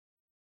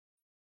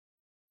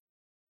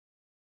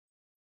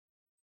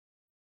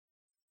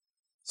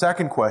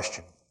 Second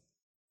question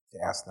to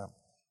ask them: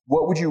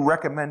 what would you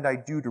recommend I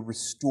do to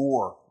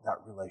restore that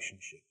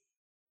relationship?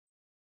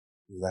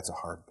 Ooh, that's a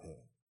hard pill.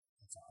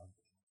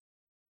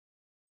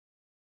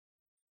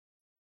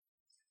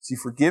 See,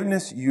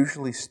 forgiveness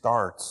usually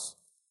starts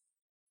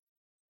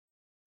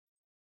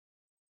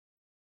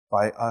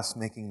by us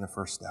making the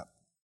first step.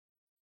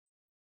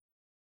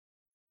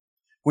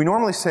 We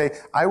normally say,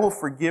 I will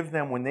forgive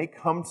them when they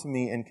come to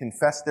me and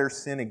confess their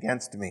sin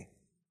against me.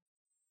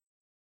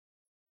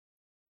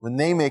 When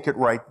they make it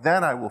right,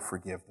 then I will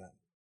forgive them.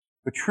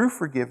 But true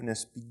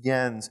forgiveness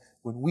begins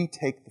when we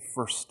take the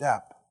first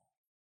step.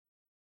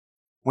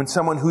 When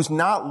someone who's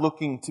not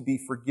looking to be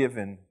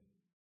forgiven,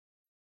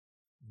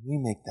 we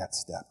make that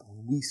step,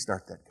 when we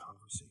start that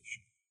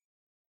conversation.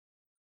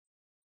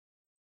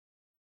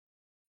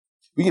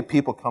 We get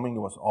people coming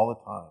to us all the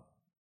time.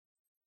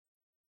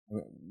 I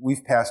mean,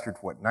 we've pastored,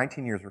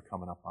 19 years we're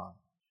coming up on.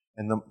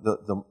 And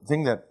the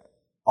thing that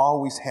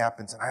always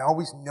happens, and I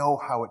always know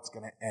how it's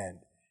going to end,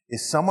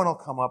 is someone will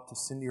come up to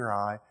Cindy or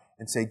I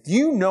and say, do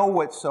you know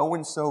what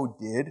so-and-so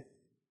did?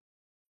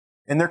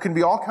 And there can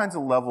be all kinds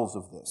of levels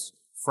of this.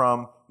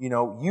 From,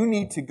 you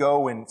need to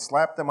go and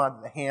slap them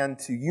on the hand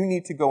to you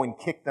need to go and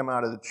kick them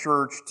out of the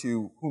church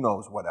to who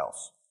knows what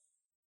else.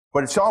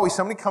 But it's always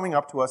somebody coming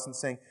up to us and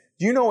saying,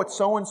 do you know what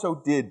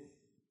so-and-so did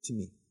to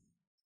me?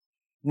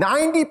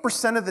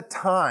 90% of the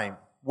time,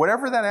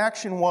 whatever that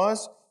action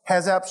was,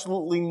 has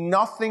absolutely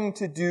nothing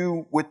to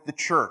do with the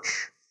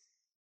church.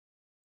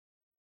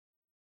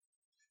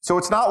 So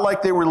it's not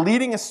like they were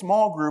leading a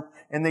small group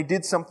and they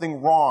did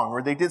something wrong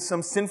or they did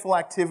some sinful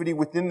activity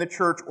within the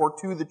church or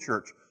to the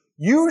church.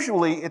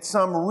 Usually, it's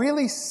some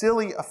really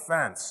silly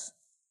offense.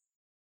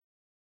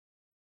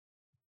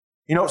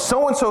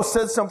 So-and-so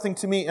said something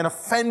to me and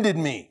offended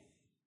me.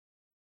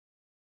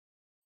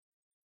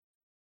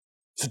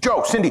 So,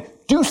 Joe, Cindy,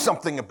 do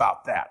something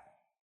about that.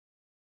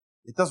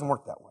 It doesn't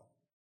work that way.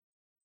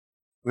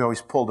 We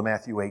always pull to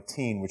Matthew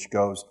 18, which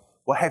goes,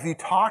 well, have you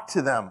talked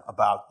to them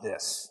about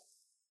this?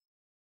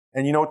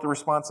 And you know what the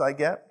response I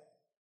get?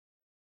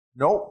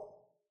 Nope.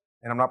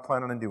 And I'm not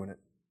planning on doing it.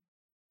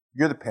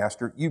 You're the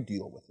pastor. You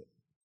deal with it.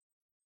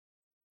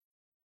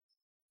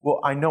 Well,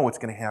 I know what's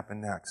going to happen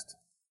next.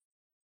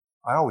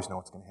 I always know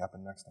what's going to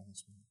happen next on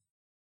this one.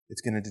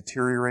 It's going to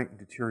deteriorate and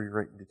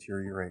deteriorate and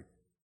deteriorate.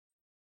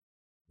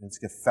 And it's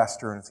going to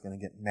fester and it's going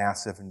to get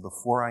massive. And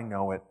before I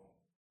know it,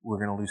 we're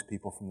going to lose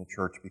people from the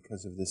church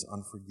because of this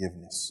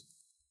unforgiveness.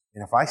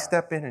 And if I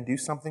step in and do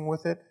something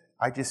with it,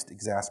 I just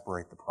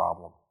exasperate the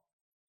problem.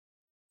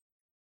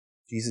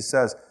 Jesus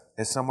says,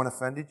 has someone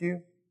offended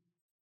you?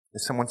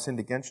 Has someone sinned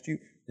against you?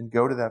 Then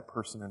go to that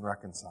person and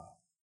reconcile.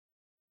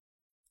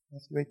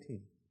 Matthew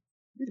 18.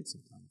 Read it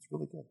sometime. It's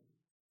really good.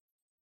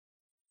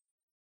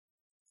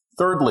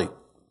 Thirdly,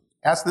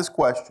 ask this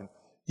question.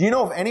 Do you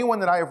know of anyone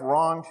that I have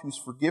wronged whose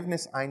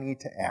forgiveness I need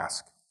to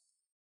ask?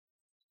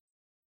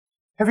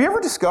 Have you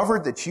ever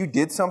discovered that you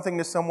did something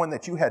to someone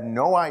that you had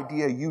no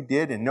idea you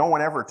did and no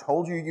one ever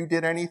told you you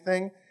did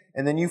anything,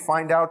 and then you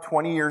find out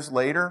 20 years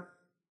later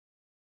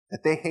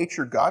that they hate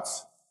your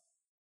guts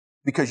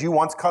because you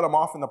once cut them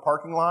off in the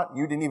parking lot and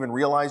you didn't even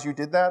realize you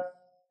did that?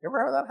 You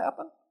ever have that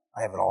happen?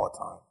 I have it all the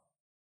time.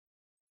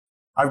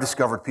 I've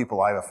discovered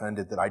people I've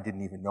offended that I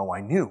didn't even know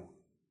I knew.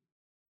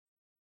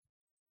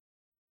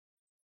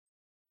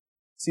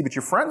 See, but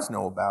your friends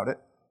know about it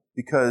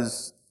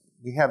because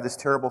we have this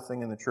terrible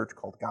thing in the church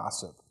called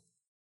gossip.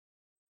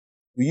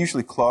 We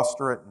usually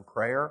cluster it in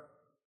prayer.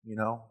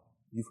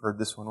 You've heard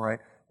this one, right?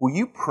 Will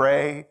you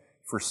pray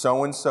for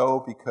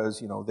so-and-so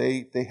because,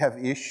 they have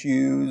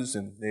issues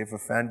and they've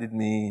offended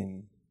me,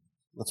 and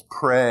let's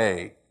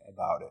pray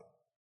about it.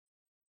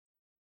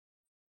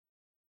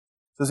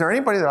 So is there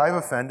anybody that I've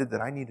offended that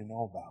I need to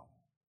know about?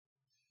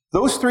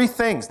 Those three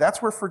things,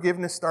 that's where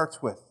forgiveness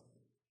starts with.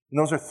 And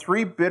those are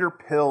three bitter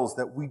pills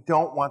that we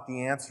don't want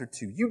the answer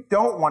to. You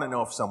don't want to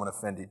know if someone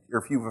offended you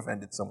or if you've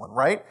offended someone,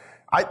 right?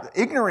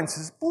 Ignorance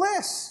is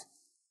bliss.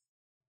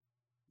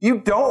 You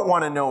don't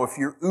want to know if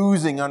you're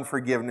oozing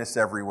unforgiveness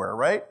everywhere,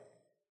 right?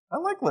 I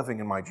like living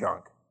in my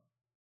junk.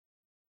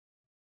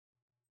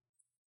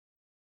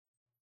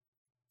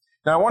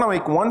 Now, I want to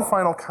make one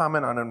final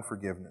comment on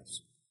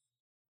unforgiveness.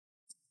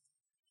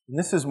 And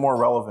this is more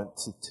relevant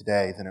to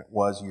today than it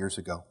was years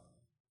ago.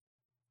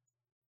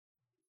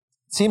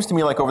 It seems to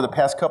me like over the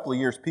past couple of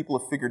years, people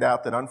have figured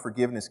out that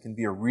unforgiveness can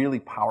be a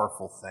really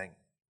powerful thing.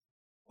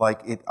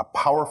 Like a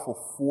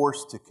powerful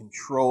force to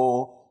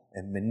control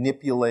and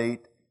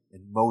manipulate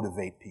and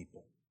motivate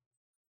people.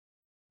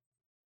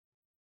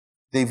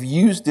 They've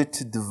used it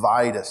to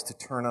divide us, to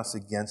turn us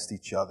against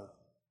each other.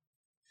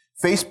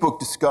 Facebook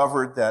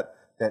discovered that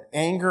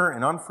anger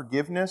and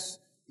unforgiveness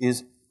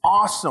is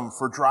awesome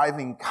for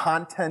driving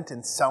content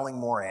and selling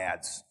more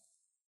ads.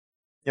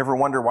 You ever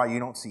wonder why you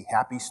don't see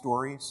happy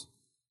stories?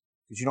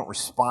 Because you don't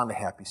respond to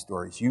happy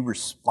stories. You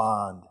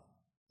respond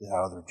to that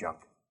other junk.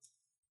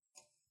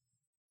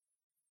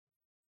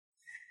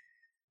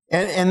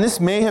 And this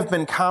may have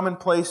been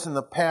commonplace in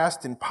the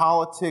past in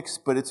politics,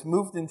 but it's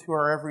moved into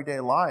our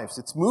everyday lives.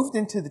 It's moved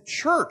into the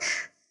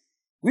church.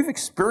 We've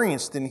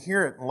experienced and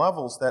hear it in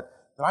levels that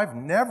I've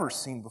never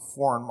seen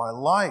before in my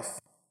life.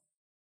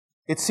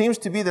 It seems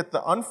to be that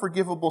the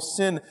unforgivable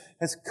sin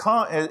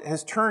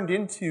has turned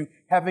into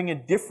having a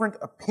different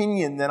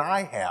opinion than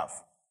I have.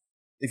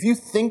 If you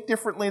think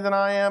differently than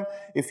I am,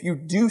 if you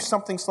do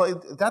something slightly,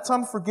 that's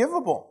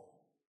unforgivable.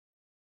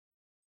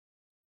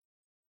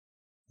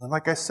 And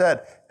like I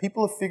said,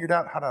 people have figured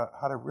out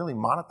how to really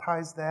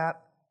monetize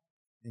that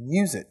and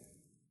use it.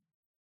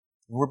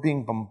 And we're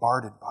being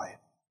bombarded by it.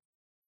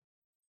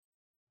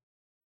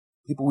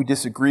 People we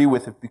disagree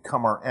with have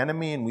become our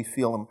enemy, and we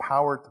feel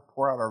empowered to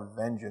pour out our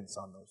vengeance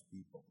on those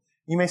people.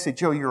 You may say,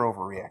 Joe, you're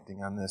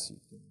overreacting on this.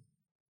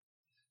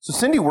 So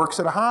Cindy works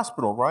at a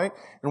hospital, right?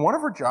 And one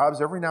of her jobs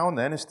every now and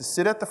then is to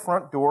sit at the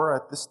front door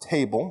at this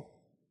table,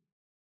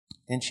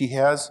 and she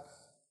has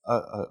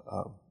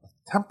a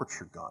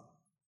temperature gun.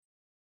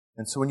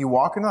 And so when you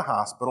walk into the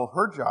hospital,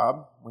 her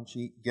job, when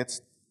she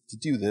gets to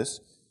do this,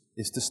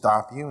 is to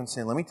stop you and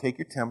say, let me take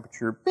your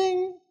temperature,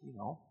 bing,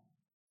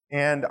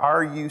 and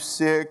are you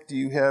sick? Do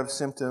you have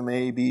symptom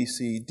A, B,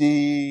 C,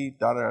 D,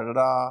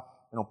 da-da-da-da?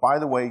 By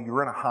the way,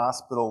 you're in a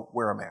hospital,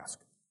 wear a mask.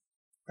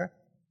 Okay?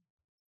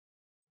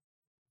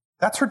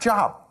 That's her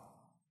job.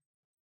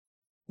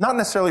 Not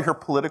necessarily her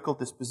political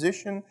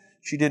disposition.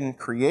 She didn't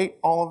create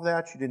all of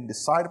that. She didn't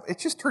decide.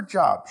 It's just her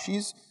job.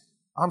 She's,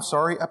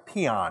 a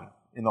peon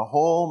in the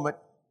whole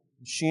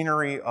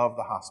machinery of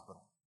the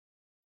hospital.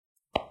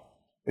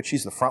 But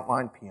she's the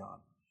frontline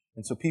peon.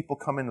 And so people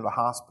come into the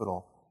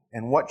hospital,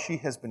 and what she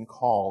has been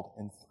called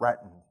and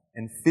threatened,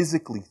 and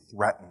physically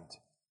threatened,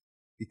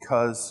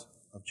 because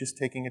of just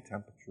taking a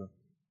temperature,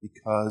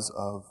 because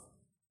of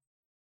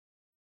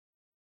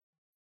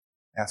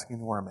asking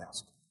to wear a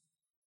mask.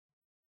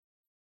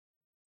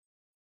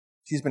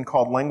 She's been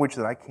called language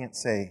that I can't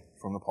say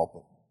from the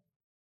pulpit.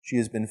 She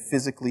has been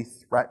physically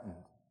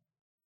threatened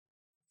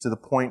to the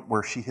point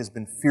where she has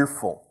been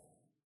fearful.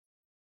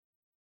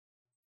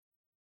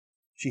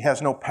 She has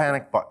no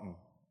panic button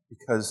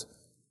because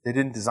they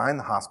didn't design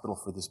the hospital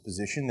for this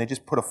position. They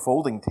just put a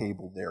folding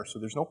table there, so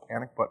there's no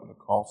panic button to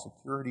call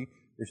security.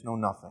 There's no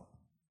nothing.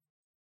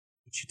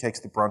 But she takes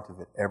the brunt of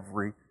it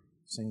every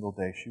single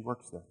day she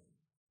works there.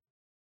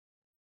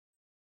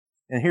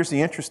 And here's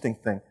the interesting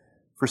thing.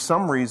 For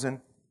some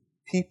reason,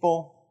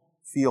 people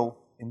feel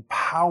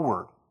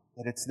empowered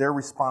that it's their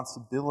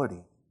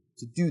responsibility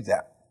to do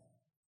that.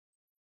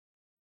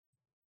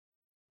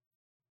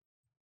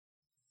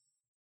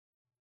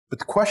 But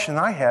the question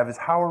I have is,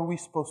 how are we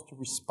supposed to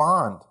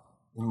respond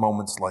in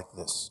moments like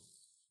this?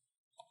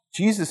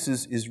 Jesus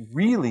is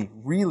really,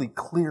 really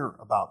clear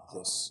about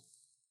this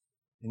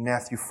in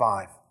Matthew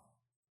 5.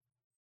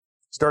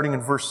 Starting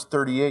in verse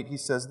 38, he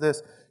says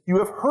this, "You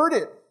have heard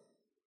it,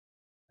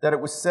 that it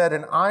was said,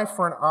 an eye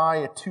for an eye,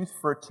 a tooth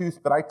for a tooth.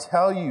 But I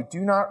tell you, do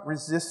not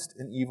resist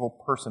an evil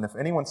person. If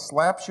anyone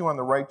slaps you on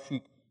the right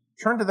cheek,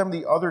 turn to them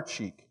the other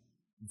cheek.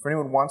 If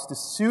anyone wants to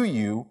sue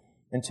you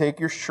and take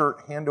your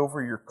shirt, hand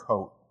over your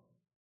coat.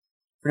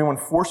 If anyone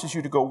forces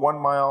you to go 1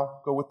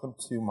 mile, go with them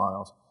 2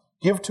 miles.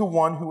 Give to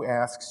one who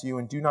asks you,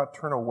 and do not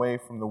turn away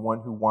from the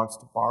one who wants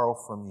to borrow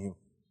from you.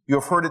 You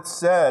have heard it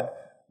said,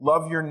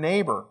 love your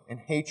neighbor and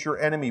hate your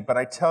enemy. But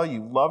I tell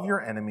you, love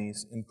your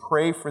enemies and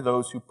pray for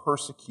those who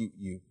persecute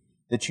you,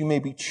 that you may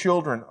be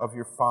children of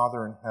your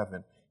Father in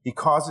heaven. He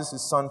causes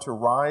his sun to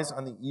rise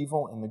on the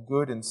evil and the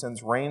good, and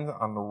sends rain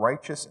on the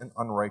righteous and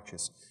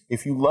unrighteous.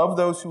 If you love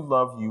those who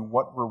love you,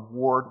 what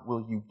reward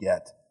will you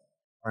get?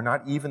 Are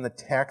not even the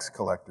tax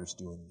collectors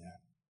doing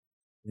that?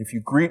 And if you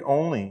greet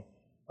only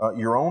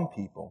your own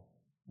people,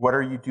 what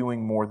are you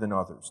doing more than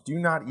others? Do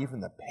not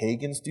even the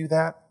pagans do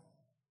that?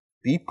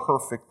 Be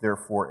perfect,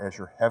 therefore, as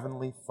your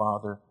heavenly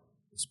Father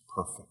is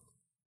perfect."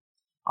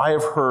 I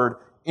have heard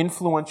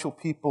influential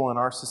people in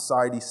our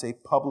society say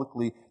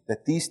publicly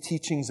that these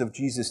teachings of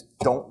Jesus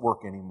don't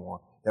work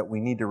anymore, that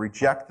we need to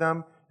reject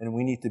them and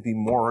we need to be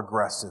more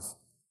aggressive.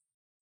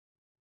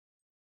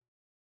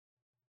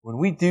 When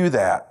we do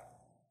that,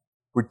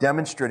 we're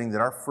demonstrating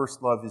that our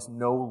first love is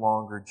no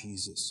longer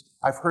Jesus.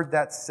 I've heard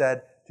that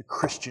said to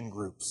Christian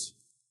groups.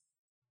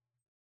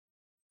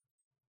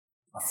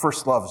 Our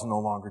first love is no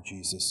longer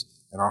Jesus,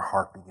 and our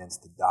heart begins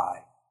to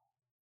die.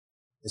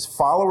 As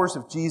followers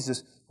of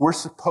Jesus, we're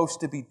supposed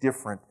to be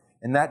different,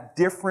 and that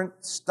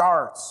different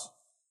starts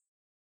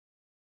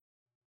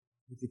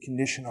with the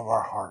condition of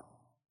our heart.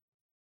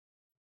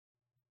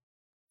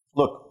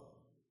 Look,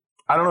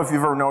 I don't know if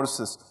you've ever noticed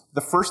this.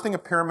 The first thing a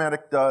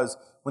paramedic does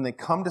when they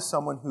come to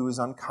someone who is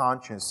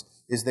unconscious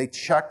is they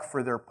check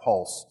for their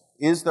pulse.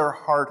 is their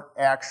heart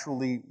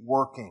actually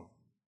working?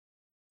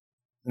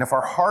 And if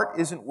our heart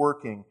isn't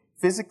working,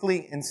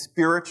 physically and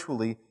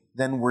spiritually,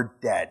 then we're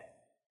dead.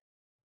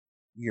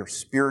 We are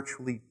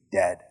spiritually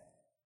dead.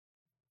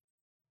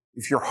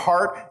 If your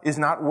heart is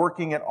not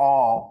working at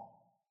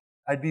all,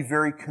 I'd be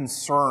very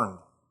concerned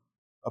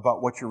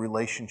about what your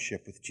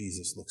relationship with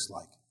Jesus looks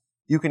like.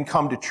 You can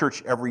come to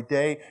church every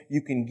day.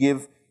 You can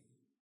give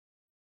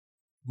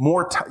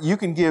you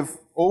can give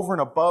over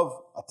and above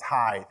a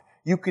tithe.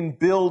 You can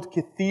build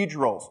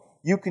cathedrals.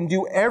 You can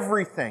do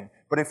everything.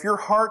 But if your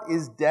heart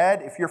is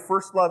dead, if your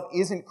first love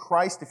isn't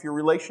Christ, if your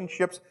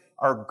relationships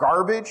are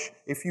garbage,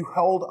 if you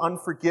hold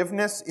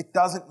unforgiveness, it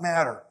doesn't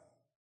matter.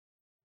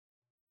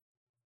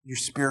 You're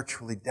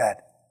spiritually dead.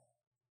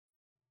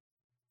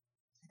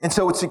 And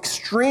so it's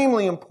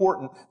extremely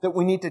important that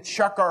we need to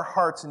check our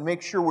hearts and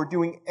make sure we're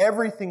doing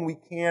everything we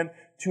can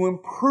to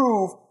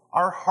improve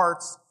our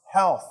heart's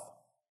health.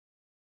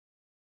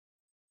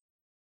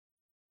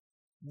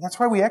 And that's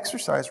why we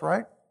exercise,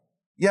 right?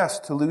 Yes,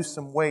 to lose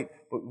some weight,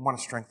 but we want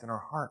to strengthen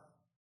our heart.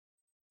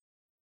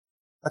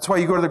 That's why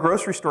you go to the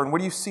grocery store, and what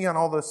do you see on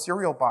all those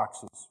cereal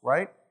boxes,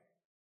 right?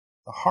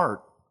 The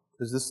heart.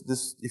 Because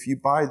this, if you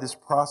buy this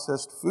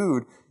processed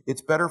food,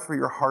 it's better for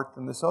your heart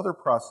than this other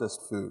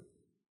processed food.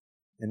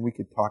 And we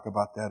could talk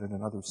about that in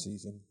another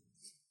season.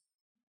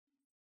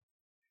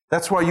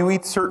 That's why you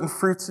eat certain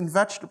fruits and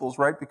vegetables,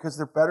 right? Because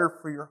they're better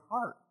for your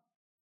heart.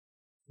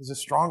 Because a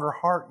stronger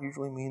heart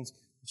usually means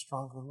a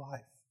stronger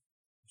life.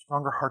 A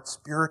stronger heart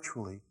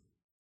spiritually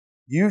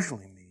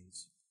usually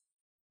means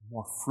a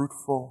more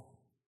fruitful,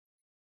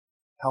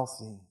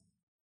 healthy,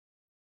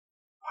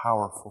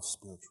 powerful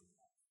spiritual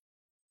life.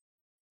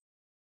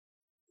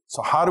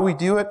 So how do we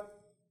do it?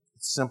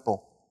 It's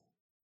simple.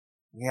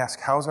 We ask,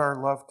 how's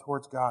our love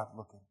towards God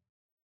looking?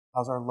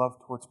 How's our love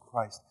towards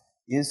Christ?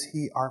 Is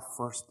He our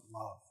first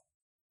love?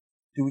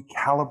 Do we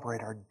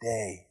calibrate our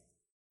day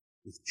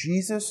with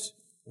Jesus,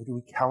 or do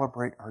we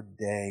calibrate our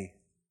day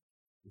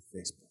with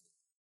Facebook?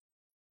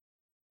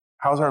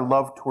 How's our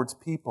love towards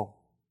people?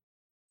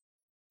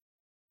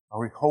 Are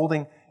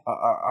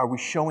we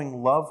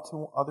showing love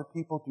to other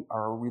people?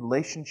 Are our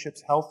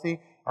relationships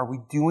healthy? Are we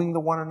doing the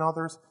one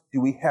another's?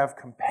 Do we have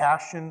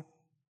compassion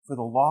for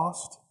the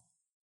lost?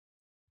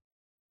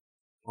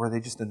 Or are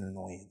they just an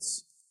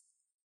annoyance?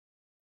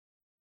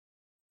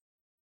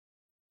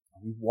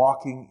 Are we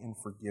walking in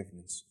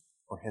forgiveness,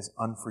 or has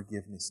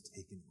unforgiveness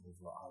taken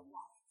over our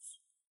lives?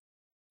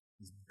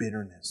 Has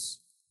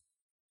bitterness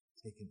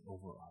taken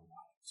over our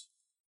lives?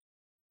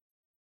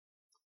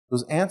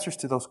 Those answers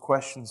to those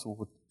questions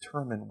will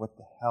determine what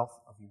the health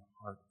of your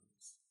heart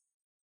is.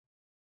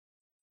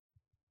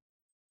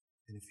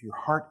 And if your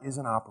heart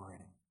isn't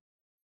operating,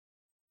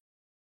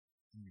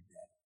 then you're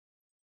dead.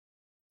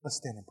 Let's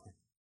stand and pray.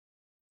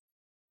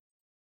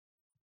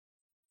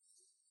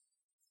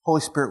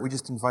 Holy Spirit, we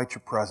just invite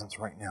your presence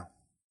right now.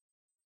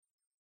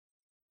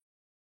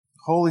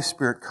 Holy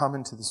Spirit, come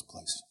into this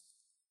place.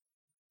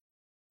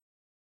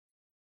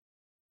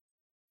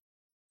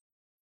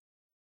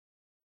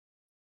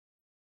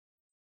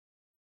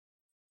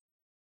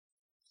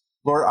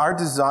 Lord, our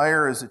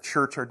desire as a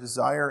church, our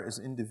desire as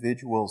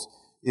individuals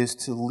is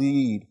to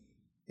lead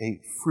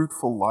a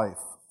fruitful life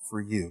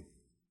for you.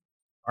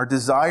 Our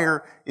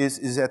desire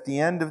is at the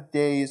end of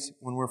days,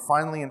 when we're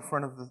finally in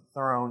front of the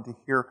throne, to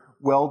hear,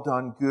 well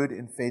done, good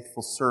and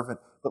faithful servant.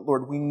 But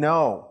Lord, we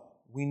know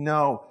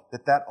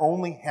that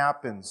only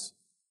happens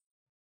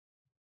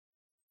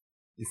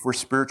if we're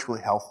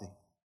spiritually healthy.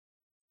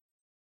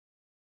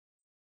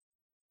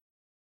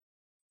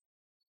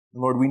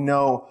 And Lord, we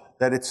know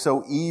that it's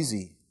so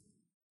easy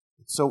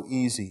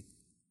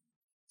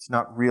to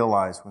not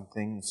realize when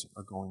things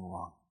are going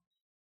wrong.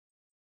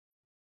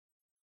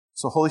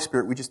 So Holy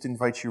Spirit, we just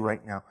invite you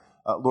right now.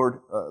 Lord,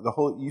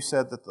 you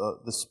said that the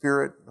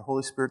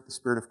Holy Spirit, the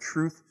Spirit of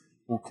truth,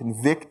 will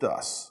convict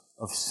us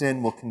of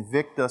sin, will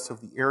convict us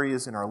of the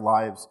areas in our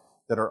lives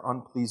that are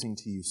unpleasing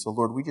to you. So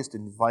Lord, we just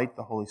invite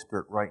the Holy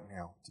Spirit right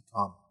now to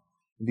come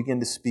and begin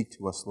to speak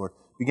to us, Lord.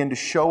 Begin to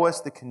show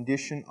us the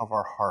condition of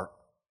our heart.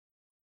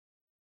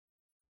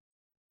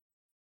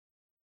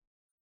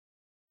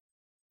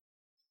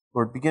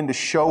 Lord, begin to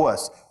show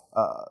us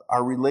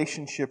our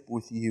relationship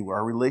with you,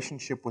 our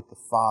relationship with the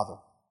Father,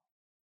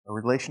 our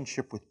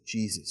relationship with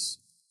Jesus.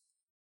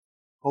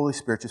 Holy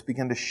Spirit, just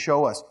begin to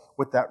show us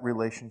what that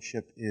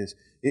relationship is.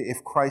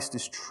 If Christ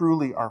is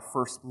truly our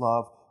first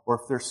love, or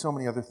if there's so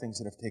many other things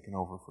that have taken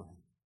over for Him.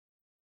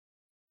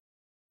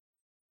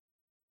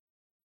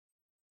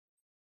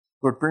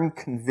 Lord, bring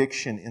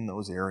conviction in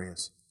those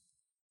areas.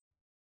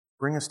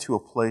 Bring us to a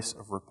place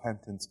of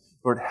repentance.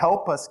 Lord,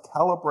 help us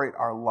calibrate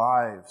our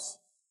lives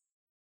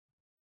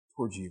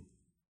towards you.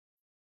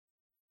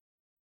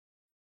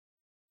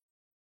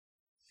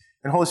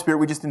 And Holy Spirit,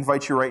 we just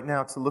invite you right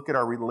now to look at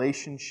our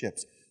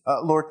relationships.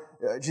 Lord,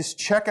 just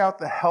check out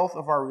the health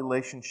of our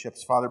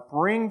relationships, Father.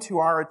 Bring to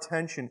our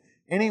attention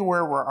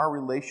anywhere where our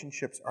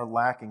relationships are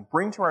lacking.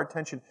 Bring to our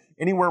attention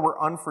anywhere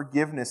where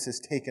unforgiveness has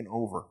taken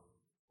over,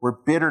 where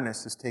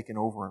bitterness has taken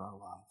over in our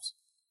lives.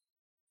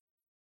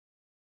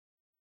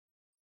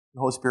 And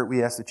Holy Spirit,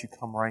 we ask that you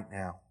come right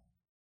now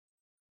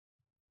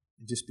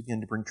and just begin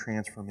to bring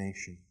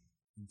transformation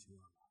into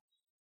our lives.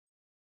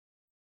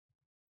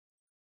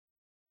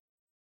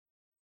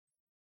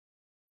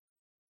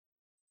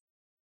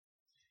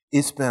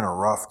 It's been a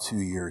rough 2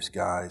 years,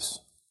 guys.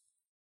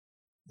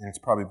 And it's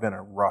probably been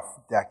a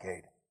rough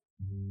decade.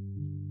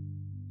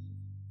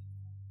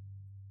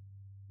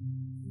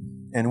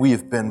 And we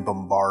have been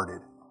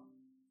bombarded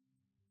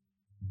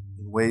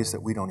in ways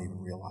that we don't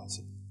even realize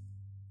it.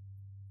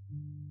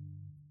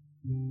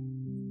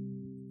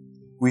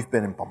 We've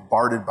been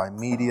bombarded by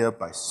media,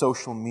 by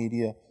social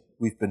media.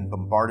 We've been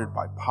bombarded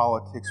by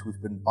politics.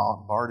 We've been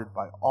bombarded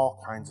by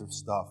all kinds of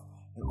stuff.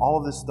 And all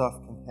of this stuff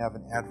can have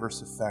an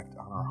adverse effect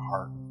on our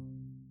heart.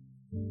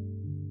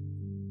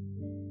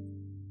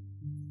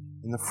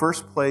 And the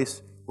first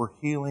place where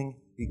healing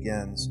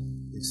begins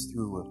is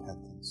through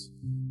repentance.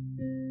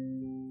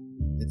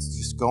 It's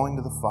just going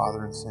to the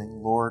Father and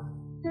saying, Lord,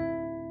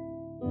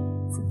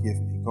 forgive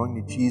me. Going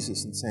to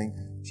Jesus and saying,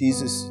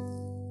 Jesus,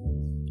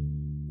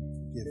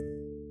 forgive me.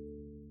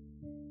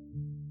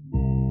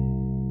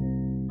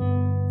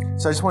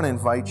 So I just want to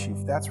invite you,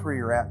 if that's where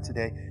you're at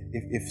today,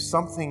 if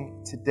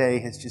something today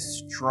has just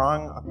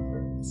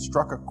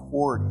struck a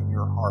chord in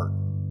your heart,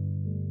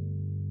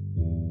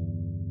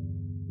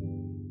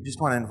 I just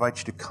want to invite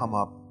you to come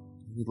up.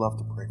 We'd love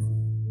to pray for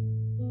you.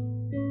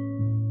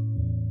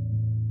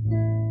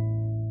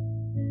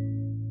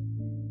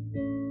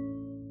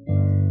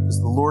 Because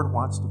the Lord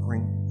wants to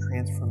bring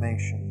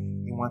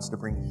transformation. He wants to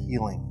bring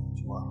healing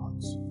to our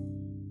hearts.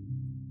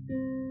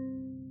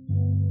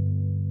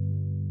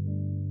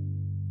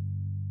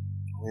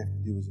 All we have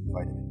to do is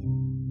invite Him into it.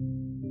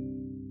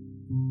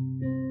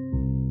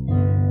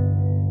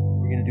 Are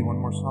we going to do one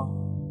more song?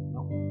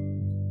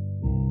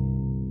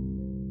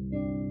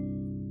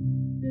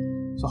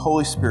 So,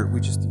 Holy Spirit, we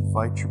just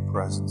invite your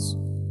presence.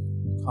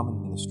 Come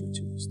and minister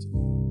to us today.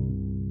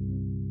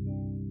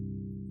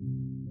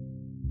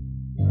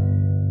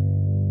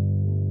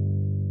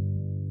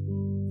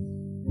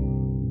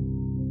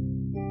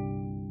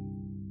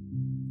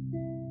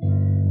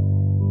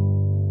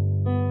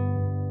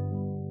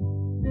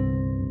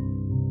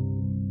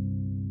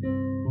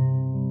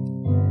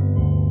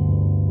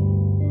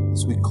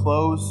 As we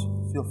close,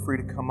 feel free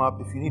to come up.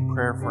 If you need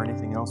prayer for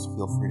anything else,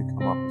 feel free to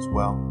come up as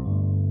well.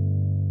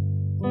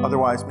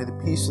 Otherwise, may the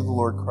peace of the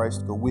Lord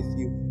Christ go with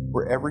you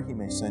wherever He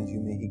may send you.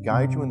 May He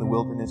guide you in the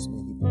wilderness.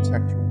 May He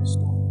protect you in the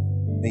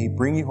storm. May He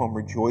bring you home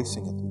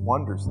rejoicing at the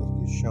wonders that He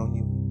has shown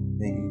you.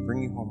 May He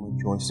bring you home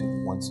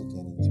rejoicing once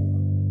again into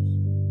our lives.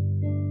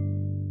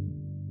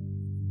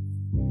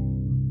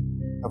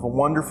 Have a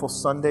wonderful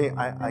Sunday.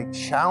 I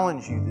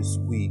challenge you this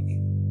week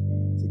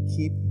to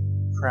keep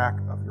track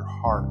of your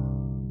heart.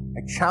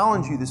 I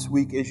challenge you this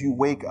week as you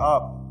wake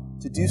up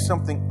to do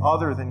something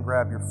other than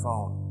grab your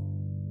phone.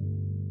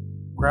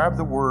 Grab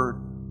the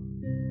Word.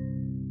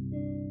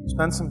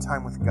 Spend some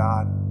time with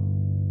God.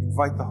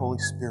 Invite the Holy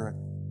Spirit.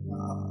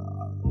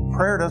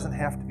 Prayer doesn't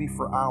have to be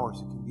for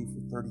hours. It can be for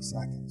 30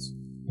 seconds.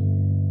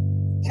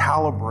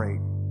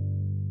 Calibrate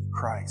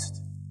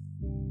Christ.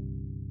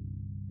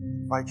 I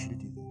invite you to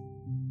do that.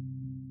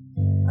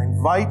 I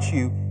invite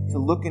you to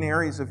look in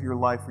areas of your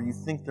life where you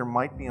think there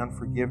might be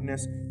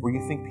unforgiveness, where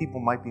you think people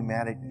might be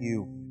mad at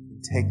you,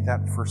 and take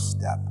that first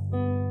step.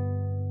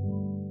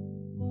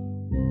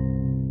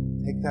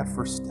 Take that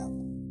first step.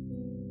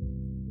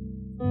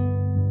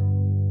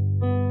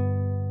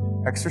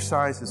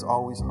 Exercise is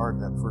always hard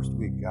that first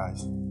week,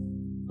 guys.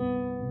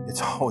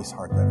 It's always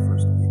hard that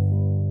first week.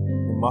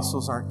 Your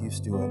muscles aren't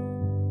used to it.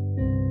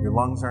 Your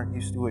lungs aren't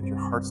used to it. Your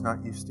heart's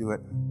not used to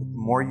it. But the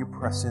more you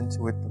press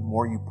into it, the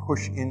more you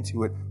push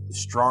into it, the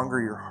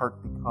stronger your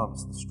heart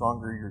becomes, the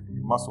stronger your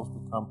muscles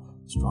become,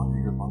 the stronger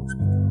your lungs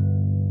become.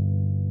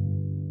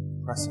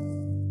 Press into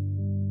it.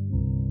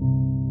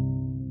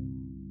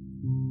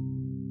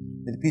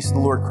 May the peace of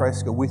the Lord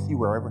Christ go with you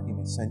wherever He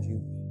may send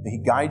you. May He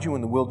guide you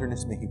in the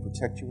wilderness. May He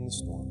protect you in the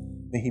storm.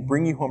 May He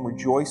bring you home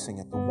rejoicing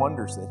at the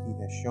wonders that He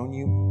has shown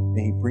you.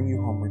 May He bring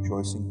you home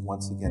rejoicing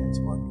once again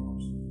into our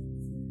doors.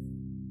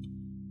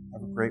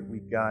 Have a great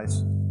week,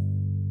 guys.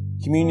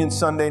 Communion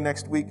Sunday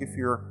next week. If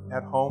you're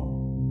at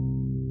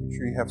home, make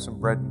sure you have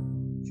some bread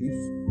and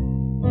juice.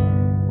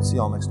 We'll see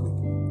you all next week.